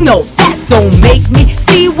hope no, that don't make me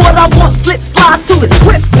see what I want. Slip, slide to it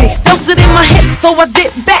swiftly. Felt it in my hips, so I dip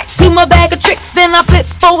back to my bag of tricks. Then I flip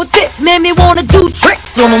for a tip, made me wanna do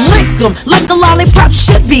tricks on them, lick them like a lollipop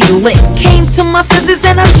should be lit. Came to my senses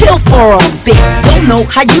and I chill for a bit. Don't know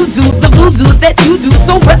how you do the voodoo that you do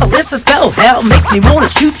so well. It's a spell, hell makes me wanna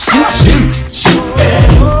shoot.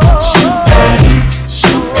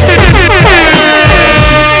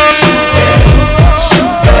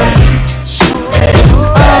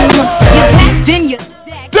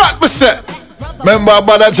 That was it. Remember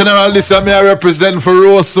about that general, this is me I represent for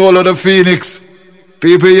RoSolo the Phoenix.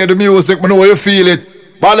 People hear the music, me know you feel it.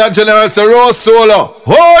 But that general say RoSolo.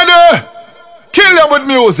 Hold there. Kill them with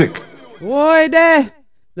music. Boy, there.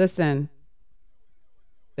 Listen,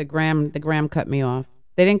 the gram cut me off.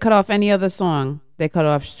 They didn't cut off any other song. They cut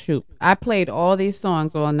off Shoop. I played all these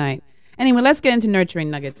songs all night. Anyway, let's get into nurturing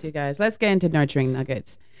nuggets, you guys. Let's get into nurturing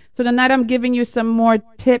nuggets. So tonight I'm giving you some more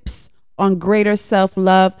tips on greater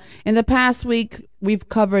self-love. In the past week, we've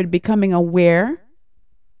covered becoming aware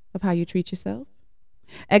of how you treat yourself.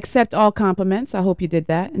 Accept all compliments. I hope you did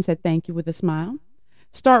that and said thank you with a smile.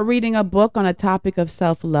 Start reading a book on a topic of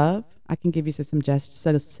self-love. I can give you some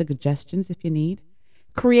suggestions if you need.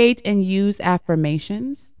 Create and use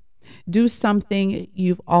affirmations. Do something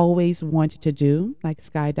you've always wanted to do, like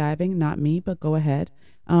skydiving. Not me, but go ahead.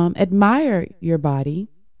 Admire your body.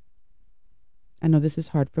 I know this is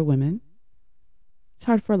hard for women. It's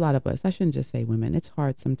hard for a lot of us. I shouldn't just say women. It's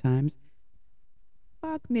hard sometimes.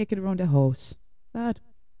 Walk naked around the house. God.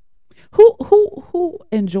 Who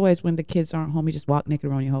enjoys when the kids aren't home? You just walk naked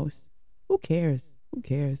around your house. Who cares?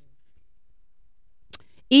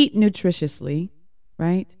 Eat nutritiously,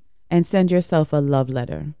 right? And send yourself a love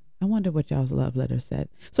letter. I wonder what y'all's love letter said.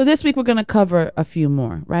 So this week we're going to cover a few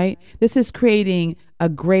more, right? This is creating a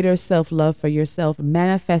greater self-love for yourself,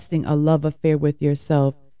 manifesting a love affair with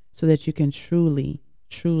yourself so that you can truly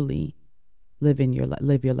live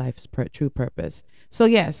your life's true purpose. So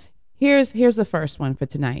yes, here's the first one for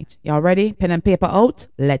tonight. Y'all ready? Pen and paper out.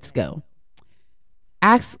 Let's go.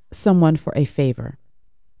 Ask someone for a favor.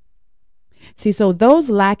 See, so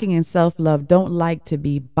those lacking in self-love don't like to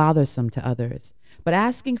be bothersome to others. But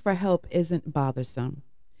asking for help isn't bothersome.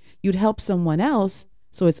 You'd help someone else,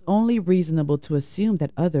 so it's only reasonable to assume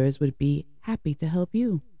that others would be happy to help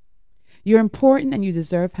you. You're important and you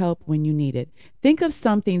deserve help when you need it. Think of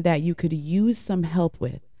something that you could use some help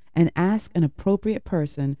with and ask an appropriate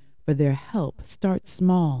person for their help. Start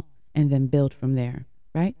small and then build from there,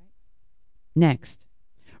 right? Next,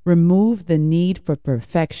 remove the need for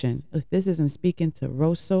perfection. If this isn't speaking to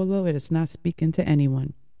RoSolo, it is not speaking to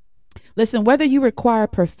anyone. Listen, whether you require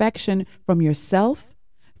perfection from yourself,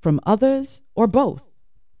 from others, or both,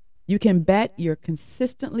 you can bet you're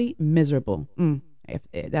consistently miserable.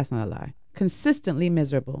 That's not a lie. Consistently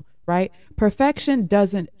miserable, right? Perfection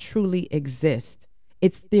doesn't truly exist.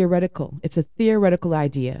 It's theoretical. It's a theoretical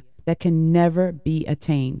idea that can never be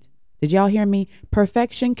attained. Did y'all hear me?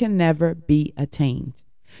 Perfection can never be attained.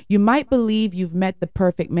 You might believe you've met the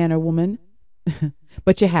perfect man or woman,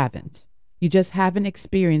 but you haven't. You just haven't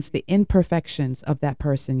experienced the imperfections of that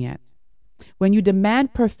person yet. When you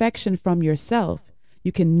demand perfection from yourself,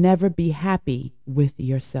 you can never be happy with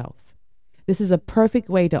yourself. This is a perfect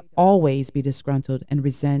way to always be disgruntled and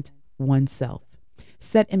resent oneself.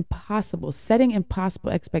 Setting impossible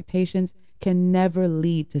expectations can never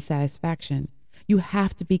lead to satisfaction. You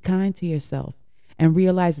have to be kind to yourself and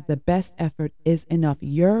realize that the best effort is enough.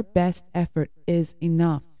 Your best effort is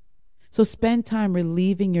enough. So spend time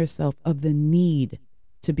relieving yourself of the need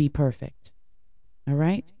to be perfect. All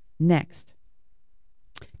right? Next.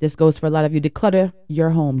 This goes for a lot of you. Declutter your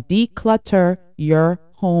home. Declutter your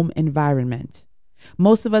home environment.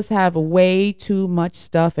 Most of us have way too much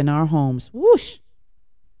stuff in our homes. Whoosh.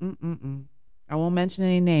 I won't mention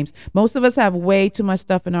any names. Most of us have way too much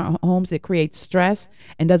stuff in our homes. It creates stress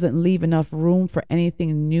and doesn't leave enough room for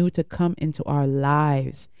anything new to come into our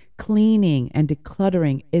lives. Cleaning and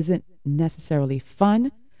decluttering isn't necessarily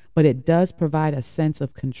fun, but it does provide a sense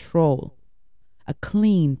of control. A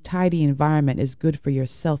clean, tidy environment is good for your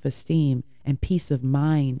self-esteem and peace of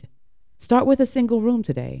mind. Start with a single room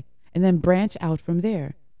today and then branch out from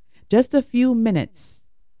there. Just a few minutes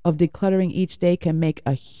of decluttering each day can make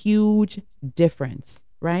a huge difference,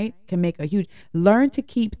 right? Learn to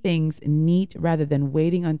keep things neat rather than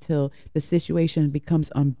waiting until the situation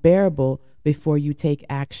becomes unbearable before you take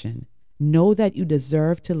action. Know that you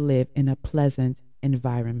deserve to live in a pleasant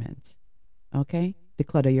environment. Okay?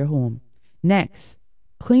 Declutter your home. Next,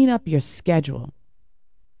 clean up your schedule.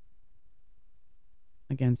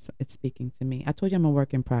 Again, it's speaking to me. I told you I'm a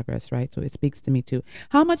work in progress, right? So it speaks to me too.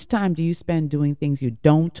 How much time do you spend doing things you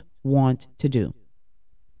don't want to do?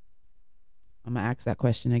 I'm going to ask that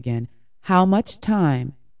question again. How much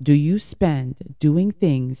time do you spend doing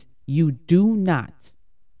things you do not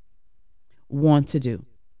want to do?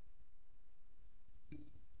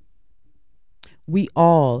 We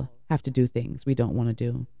all have to do things we don't want to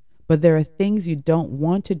do, but there are things you don't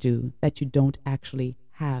want to do that you don't actually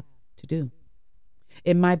have to do.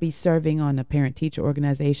 It might be serving on a parent-teacher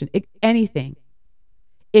organization, anything.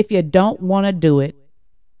 If you don't want to do it,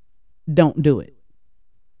 don't do it.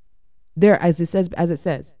 There, as it says,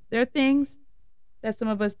 there are things that some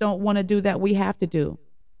of us don't want to do that we have to do.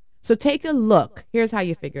 So take a look. Here's how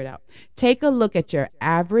you figure it out. Take a look at your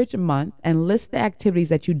average month and list the activities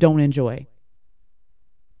that you don't enjoy.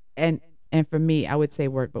 And for me, I would say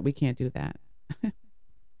work, but we can't do that.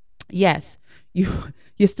 Yes, you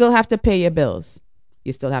still have to pay your bills.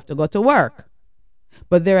 You still have to go to work.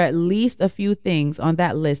 But there are at least a few things on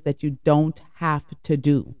that list that you don't have to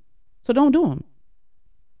do. So don't do them.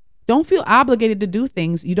 Don't feel obligated to do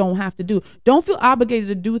things you don't have to do. Don't feel obligated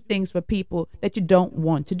to do things for people that you don't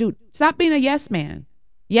want to do. Stop being a yes man,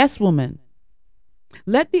 yes woman.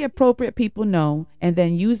 Let the appropriate people know and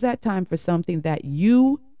then use that time for something that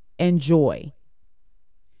you enjoy.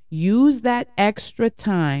 Use that extra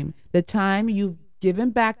time, the time you've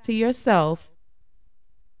given back to yourself,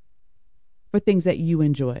 for things that you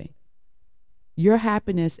enjoy. Your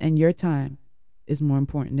happiness and your time is more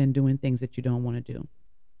important than doing things that you don't want to do.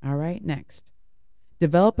 All right, next.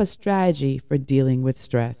 Develop a strategy for dealing with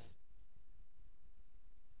stress.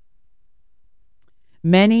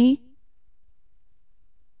 Many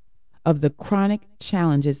of the chronic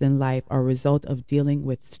challenges in life are a result of dealing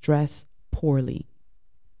with stress poorly.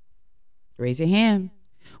 Raise your hand.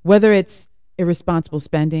 Whether it's irresponsible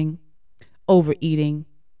spending, overeating,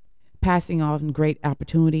 passing on great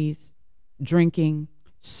opportunities, drinking,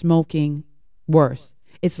 smoking, worse,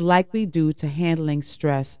 it's likely due to handling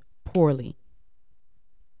stress poorly.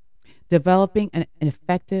 Developing an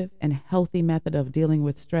effective and healthy method of dealing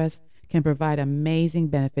with stress can provide amazing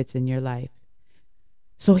benefits in your life.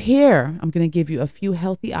 So here, I'm going to give you a few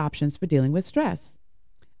healthy options for dealing with stress.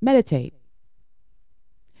 Meditate.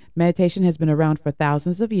 Meditation has been around for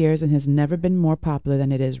thousands of years and has never been more popular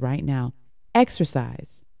than it is right now.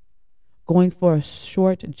 Exercise. Going for a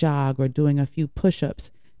short jog or doing a few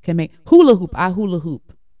push-ups can make hula hoop. I hula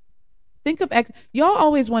hoop. Think of y'all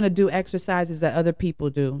always want to do exercises that other people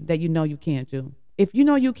do that you know you can't do. If you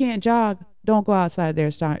know you can't jog, don't go outside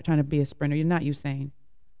there trying to be a sprinter. You're not Usain.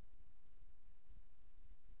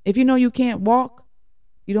 If you know you can't walk,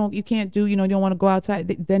 you don't want to go outside,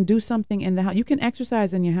 then do something in the house. You can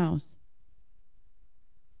exercise in your house.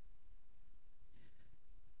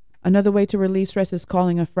 Another way to relieve stress is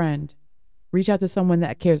calling a friend. Reach out to someone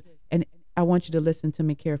that cares. And I want you to listen to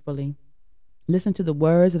me carefully. Listen to the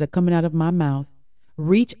words that are coming out of my mouth.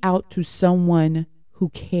 Reach out to someone who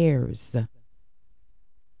cares.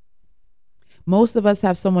 Most of us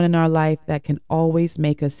have someone in our life that can always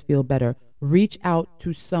make us feel better. Reach out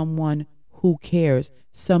to someone who cares.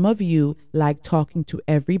 Some of you like talking to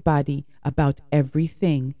everybody about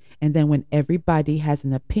everything, and then when everybody has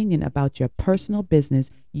an opinion about your personal business,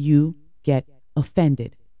 you get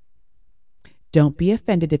offended. Don't be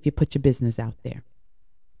offended if you put your business out there.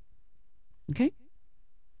 Okay?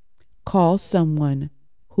 Call someone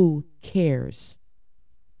who cares.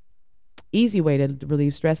 Easy way to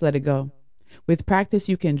relieve stress, let it go. With practice,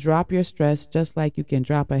 you can drop your stress just like you can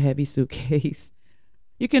drop a heavy suitcase.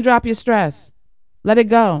 You can drop your stress. Let it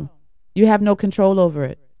go. You have no control over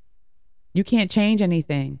it. You can't change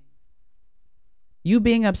anything. You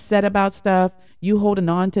being upset about stuff, you holding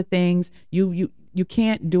on to things, you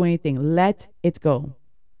can't do anything. Let it go.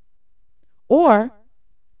 Or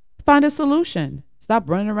find a solution. Stop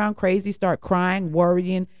running around crazy, start crying,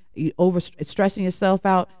 worrying, stressing yourself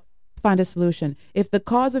out. Find a solution. If the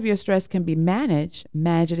cause of your stress can be managed,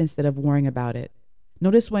 manage it instead of worrying about it.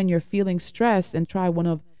 Notice when you're feeling stressed and try one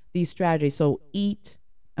of these strategies. So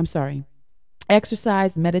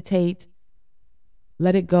exercise, meditate,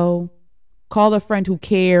 let it go, call a friend who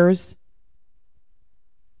cares,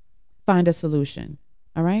 find a solution.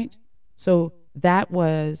 All right? So that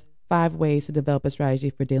was 5 ways to develop a strategy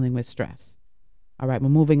for dealing with stress. All right, we're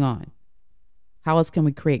moving on. How else can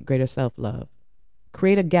we create greater self-love?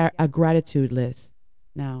 Create a gratitude list.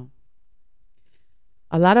 Now,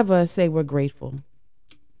 a lot of us say we're grateful.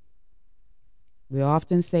 We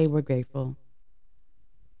often say we're grateful.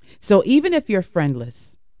 So even if you're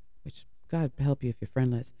friendless, which God help you if you're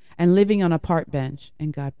friendless, and living on a park bench,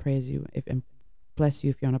 and God praise you and bless you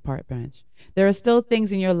if you're on a park bench, there are still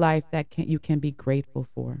things in your life that you can be grateful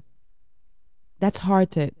for. That's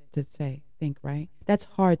hard to think, right? That's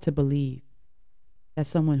hard to believe that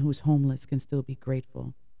someone who's homeless can still be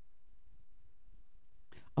grateful.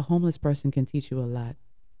 A homeless person can teach you a lot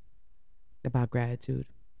about gratitude.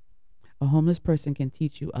 A homeless person can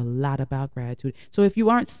teach you a lot about gratitude. So if you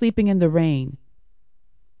aren't sleeping in the rain,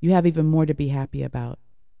 you have even more to be happy about.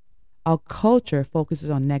 Our culture focuses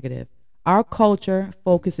on negative. Our culture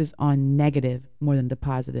focuses on negative more than the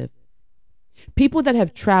positive. People that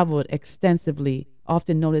have traveled extensively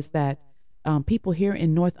often notice that people here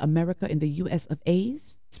in North America, in the U.S. of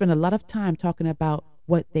A's, spend a lot of time talking about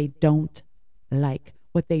what they don't like,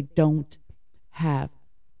 what they don't have,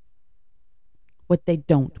 what they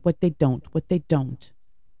don't.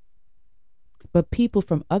 But people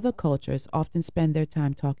from other cultures often spend their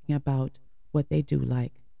time talking about what they do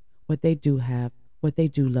like, what they do have, what they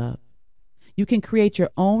do love. You can create your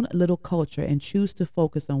own little culture and choose to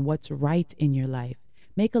focus on what's right in your life.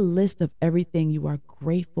 Make a list of everything you are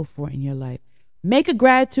grateful for in your life. Make a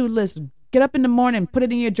gratitude list. Get up in the morning, put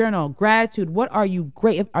it in your journal. Gratitude. What are you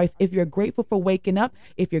if you're grateful for waking up,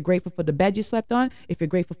 if you're grateful for the bed you slept on, if you're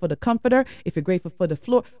grateful for the comforter, if you're grateful for the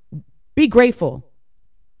floor, be grateful.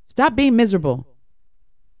 Stop being miserable.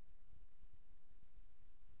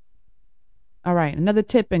 All right, another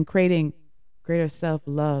tip in creating greater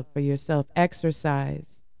self-love for yourself: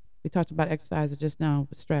 exercise. We talked about exercise just now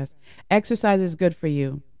with stress. Exercise is good for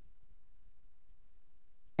you,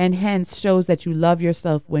 and hence shows that you love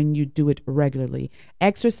yourself when you do it regularly.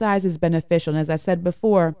 Exercise is beneficial, and as I said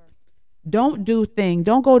before, don't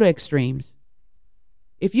go to extremes.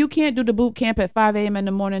 If you can't do the boot camp at 5 a.m. in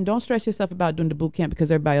the morning, don't stress yourself about doing the boot camp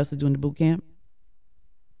because everybody else is doing the boot camp.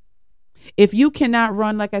 If you cannot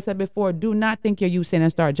run, like I said before, do not think you're Usain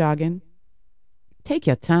and start jogging. Take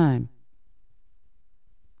your time.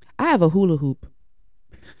 I have a hula hoop.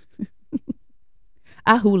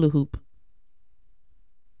 I hula hoop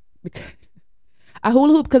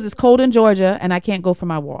because it's cold in Georgia and I can't go for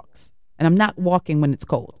my walks. And I'm not walking when it's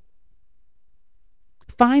cold.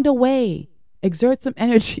 Find a way. Exert some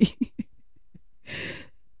energy.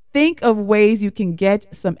 Think of ways you can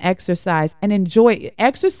get some exercise and enjoy it.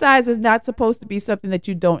 Exercise is not supposed to be something that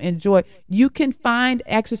you don't enjoy. You can find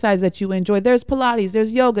exercise that you enjoy. There's Pilates,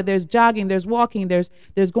 there's yoga, there's jogging, there's walking, there's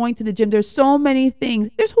going to the gym. There's so many things.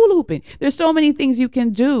 There's hula hooping. There's so many things you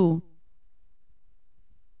can do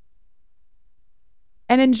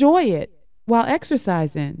and enjoy it while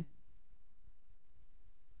exercising.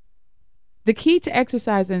 The key to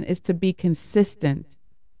exercising is to be consistent.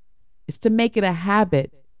 It's to make it a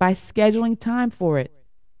habit by scheduling time for it.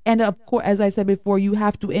 And of course, as I said before, you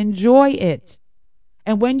have to enjoy it.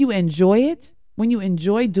 And when you enjoy it, when you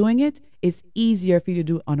enjoy doing it, it's easier for you to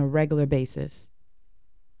do it on a regular basis.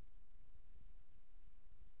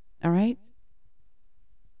 All right?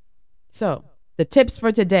 So, the tips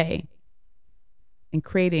for today in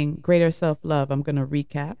creating greater self-love, I'm going to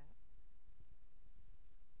recap.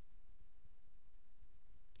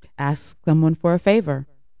 Ask someone for a favor.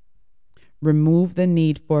 Remove the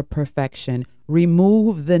need for perfection.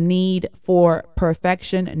 Remove the need for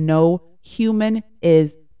perfection. No human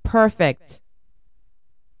is perfect.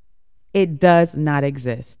 It does not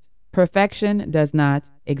exist. Perfection does not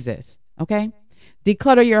exist. Okay?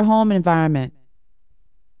 Declutter your home environment.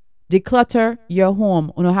 Declutter your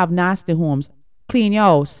home. You don't have nasty homes. Clean your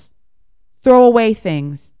house. Throw away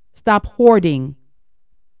things. Stop hoarding.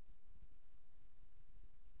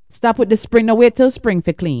 Stop with the spring. No, wait till spring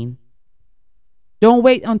for clean. Don't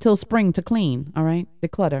wait until spring to clean, all right?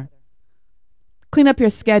 Declutter. Clean up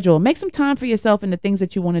your schedule. Make some time for yourself and the things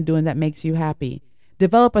that you want to do and that makes you happy.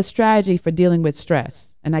 Develop a strategy for dealing with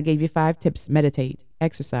stress. And I gave you 5 tips. Meditate,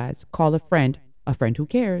 exercise, call a friend who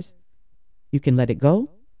cares. You can let it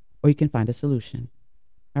go or you can find a solution,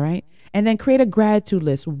 all right? And then create a gratitude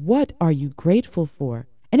list. What are you grateful for?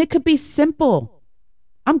 And it could be simple.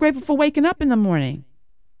 I'm grateful for waking up in the morning.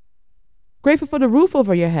 Grateful for the roof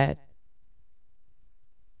over your head.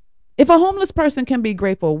 If a homeless person can be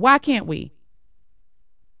grateful, why can't we?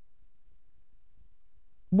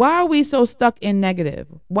 Why are we so stuck in negative?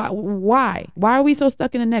 Why are we so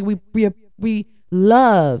stuck in the negative? We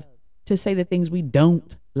love to say the things we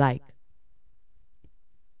don't like.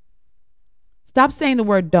 Stop saying the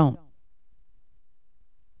word don't.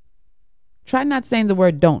 Try not saying the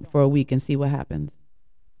word don't for a week and see what happens.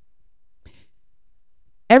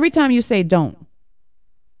 Every time you say don't,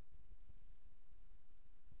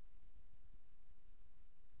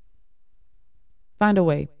 Find a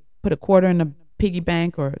way. Put a quarter in a piggy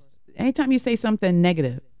bank, or anytime you say something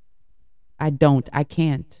negative, I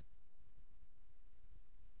can't.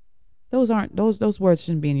 Those words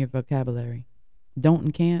shouldn't be in your vocabulary. Don't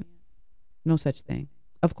and can't. No such thing.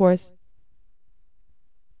 Of course,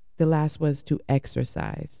 the last was to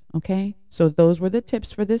exercise. Okay? So those were the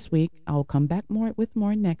tips for this week. I'll come back with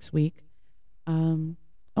more next week. Oh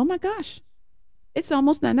my gosh. It's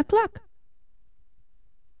almost 9:00.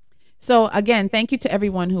 So again, thank you to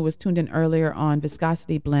everyone who was tuned in earlier on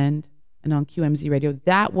Viscosity Blend and on QMZ Radio.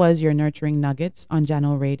 That was your Nurturing Nuggets on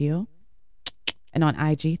Jano Radio and on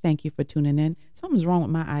IG. Thank you for tuning in. Something's wrong with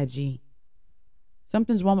my IG.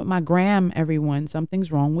 Something's wrong with my gram, everyone.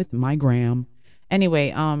 Something's wrong with my gram.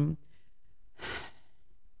 Anyway, I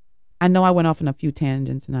know I went off on a few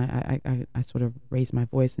tangents, and I sort of raised my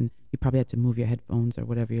voice, and you probably had to move your headphones or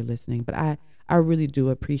whatever you're listening. But I really do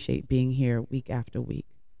appreciate being here week after week.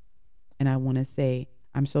 And I want to say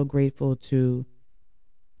I'm so grateful to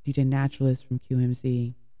DJ Naturalist from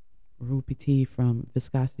QMZ, Rupi T from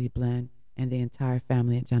Viscosity Blend, and the entire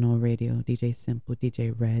family at General Radio, DJ Simple,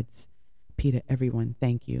 DJ Reds, Peter, everyone,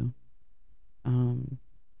 thank you. And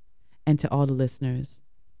to all the listeners,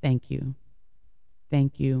 thank you.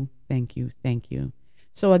 Thank you, thank you, thank you.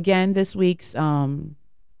 So again, this week's theme,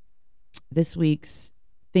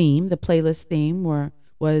 the playlist theme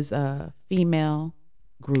was female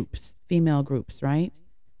groups, right?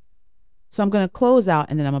 So I'm going to close out,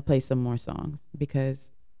 and then I'm going to play some more songs,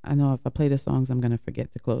 because I know if I play the songs, I'm going to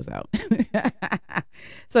forget to close out.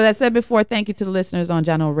 So that said before, thank you to the listeners on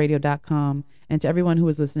JanoRadio.com, and to everyone who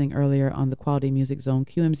was listening earlier on the Quality Music Zone,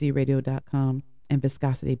 QMZRadio.com and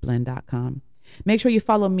ViscosityBlend.com. Make sure you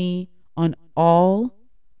follow me on all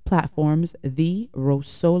platforms, The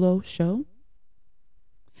RoSolo Show,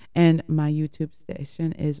 and my YouTube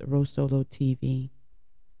station is RoSolo TV.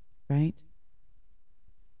 Right?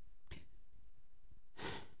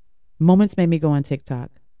 Moments made me go on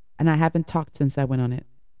TikTok, and I haven't talked since I went on it.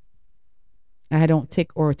 I don't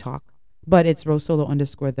tick or talk, but it's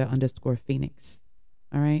RoSolo_the_Phoenix.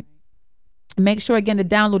 All right? Make sure again to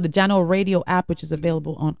download the Jano Radio app, which is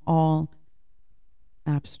available on all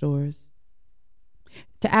app stores.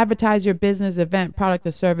 To advertise your business, event, product,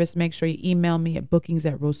 or service, make sure you email me at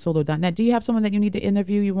bookings@rosolo.net. Do you have someone that you need to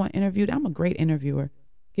interview, you want interviewed? I'm a great interviewer.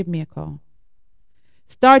 Give me a call.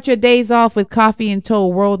 Start your days off with Coffee in Tow,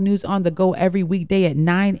 world news on the go every weekday at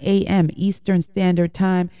 9 a.m. Eastern Standard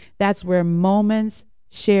Time. That's where Moments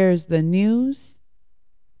shares the news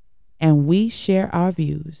and we share our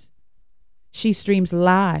views. She streams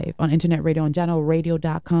live on internet radio on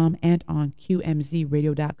JanoRadio.com and on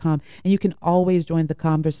QMZRadio.com. And you can always join the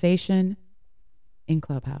conversation in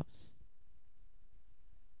Clubhouse.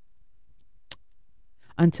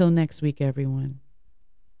 Until next week, everyone.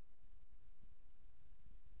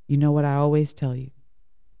 You know what I always tell you.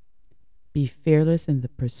 Be fearless in the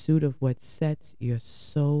pursuit of what sets your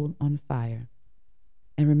soul on fire.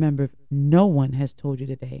 And remember, if no one has told you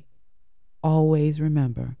today, always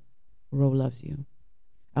remember, Ro loves you.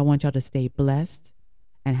 I want y'all to stay blessed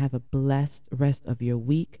and have a blessed rest of your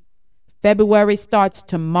week. February starts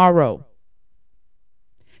tomorrow.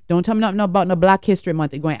 Don't tell me nothing about no Black History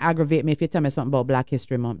Month. It's going to aggravate me if you tell me something about Black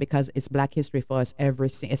History Month, because it's Black History for us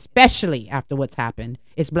especially after what's happened.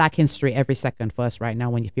 It's Black History every second for us right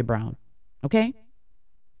now if you're brown. Okay?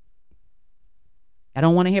 I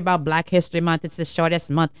don't want to hear about Black History Month. It's the shortest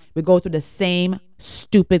month. We go through the same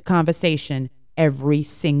stupid conversation every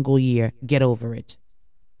single year. Get over it.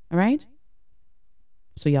 All right?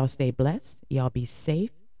 So y'all stay blessed. Y'all be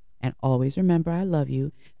safe. And always remember, I love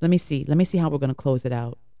you. Let me see how we're going to close it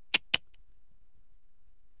out.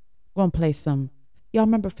 We're going to play some. Y'all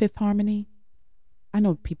remember Fifth Harmony? I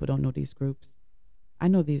know people don't know these groups. I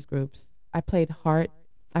know these groups. I played Heart.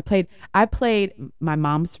 I played my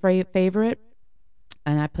mom's favorite,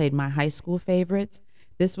 and I played my high school favorites.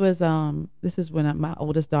 This is when my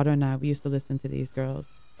oldest daughter and we used to listen to these girls.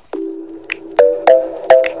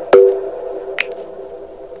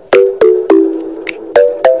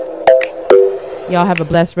 Y'all have a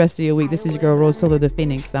blessed rest of your week. This is your girl RoSolo the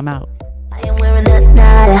Phoenix. I'm out. I am wearing a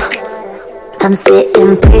nada. I'm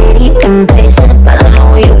sitting pretty impatient, but I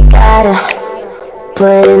know you gotta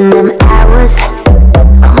put in them hours.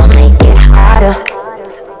 I'ma make it harder.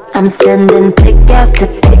 I'm sending pick after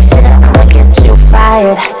picture. I'ma get you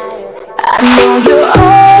fired. I know you're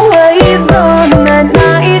always on that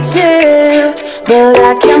night shift, but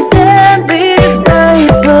I can't stand these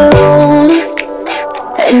nights alone.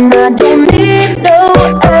 And I don't need no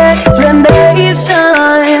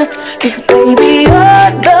explanation, 'cause baby,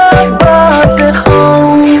 you're the boss at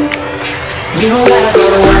home. You don't gotta go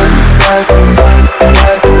to work, work, work.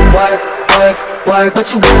 work, work, but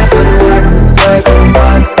you gotta go to work, work,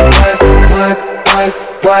 work, work, work, work,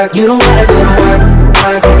 work. You don't gotta go to work,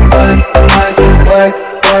 work, work, work, work,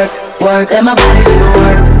 work, work. Let my body do the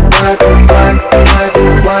work, work, work, work,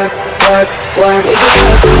 work, work, work.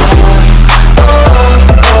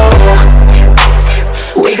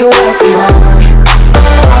 We can work tomorrow.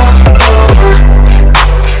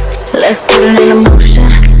 Let's put it in motion.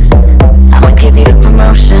 I'ma give you a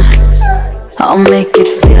promotion. I'll make it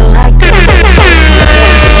feel like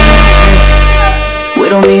we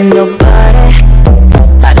don't need nobody.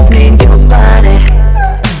 I just need your body.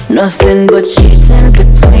 Nothing but sheets in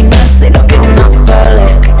between us. Ain't no getting off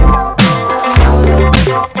early.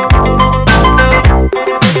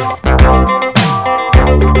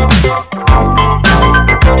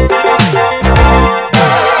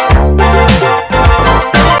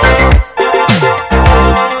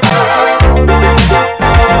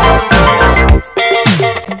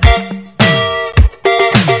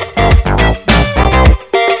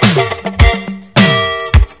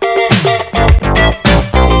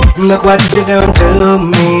 Look what you done to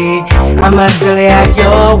me. I'm utterly at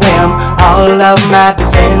your whim. All of my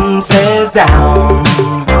defenses down.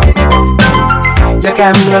 Your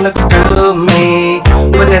camera looks through me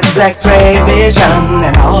with its X-ray vision,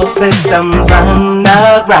 and all systems run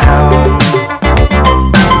aground.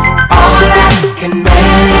 All I can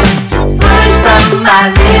manage to push from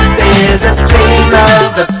my lips is a stream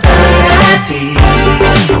of absurdity.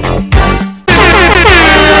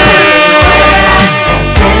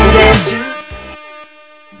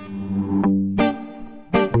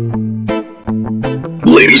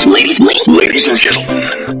 Ladies and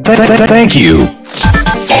gentlemen, thank you.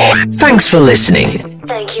 Thanks for listening.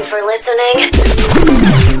 Thank you for listening.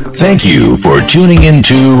 Thank you for tuning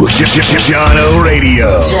into Jono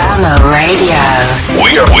Radio. Jono Radio.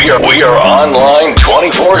 We are online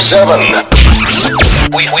 24/7.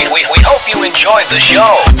 We hope you enjoyed the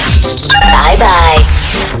show. Bye bye.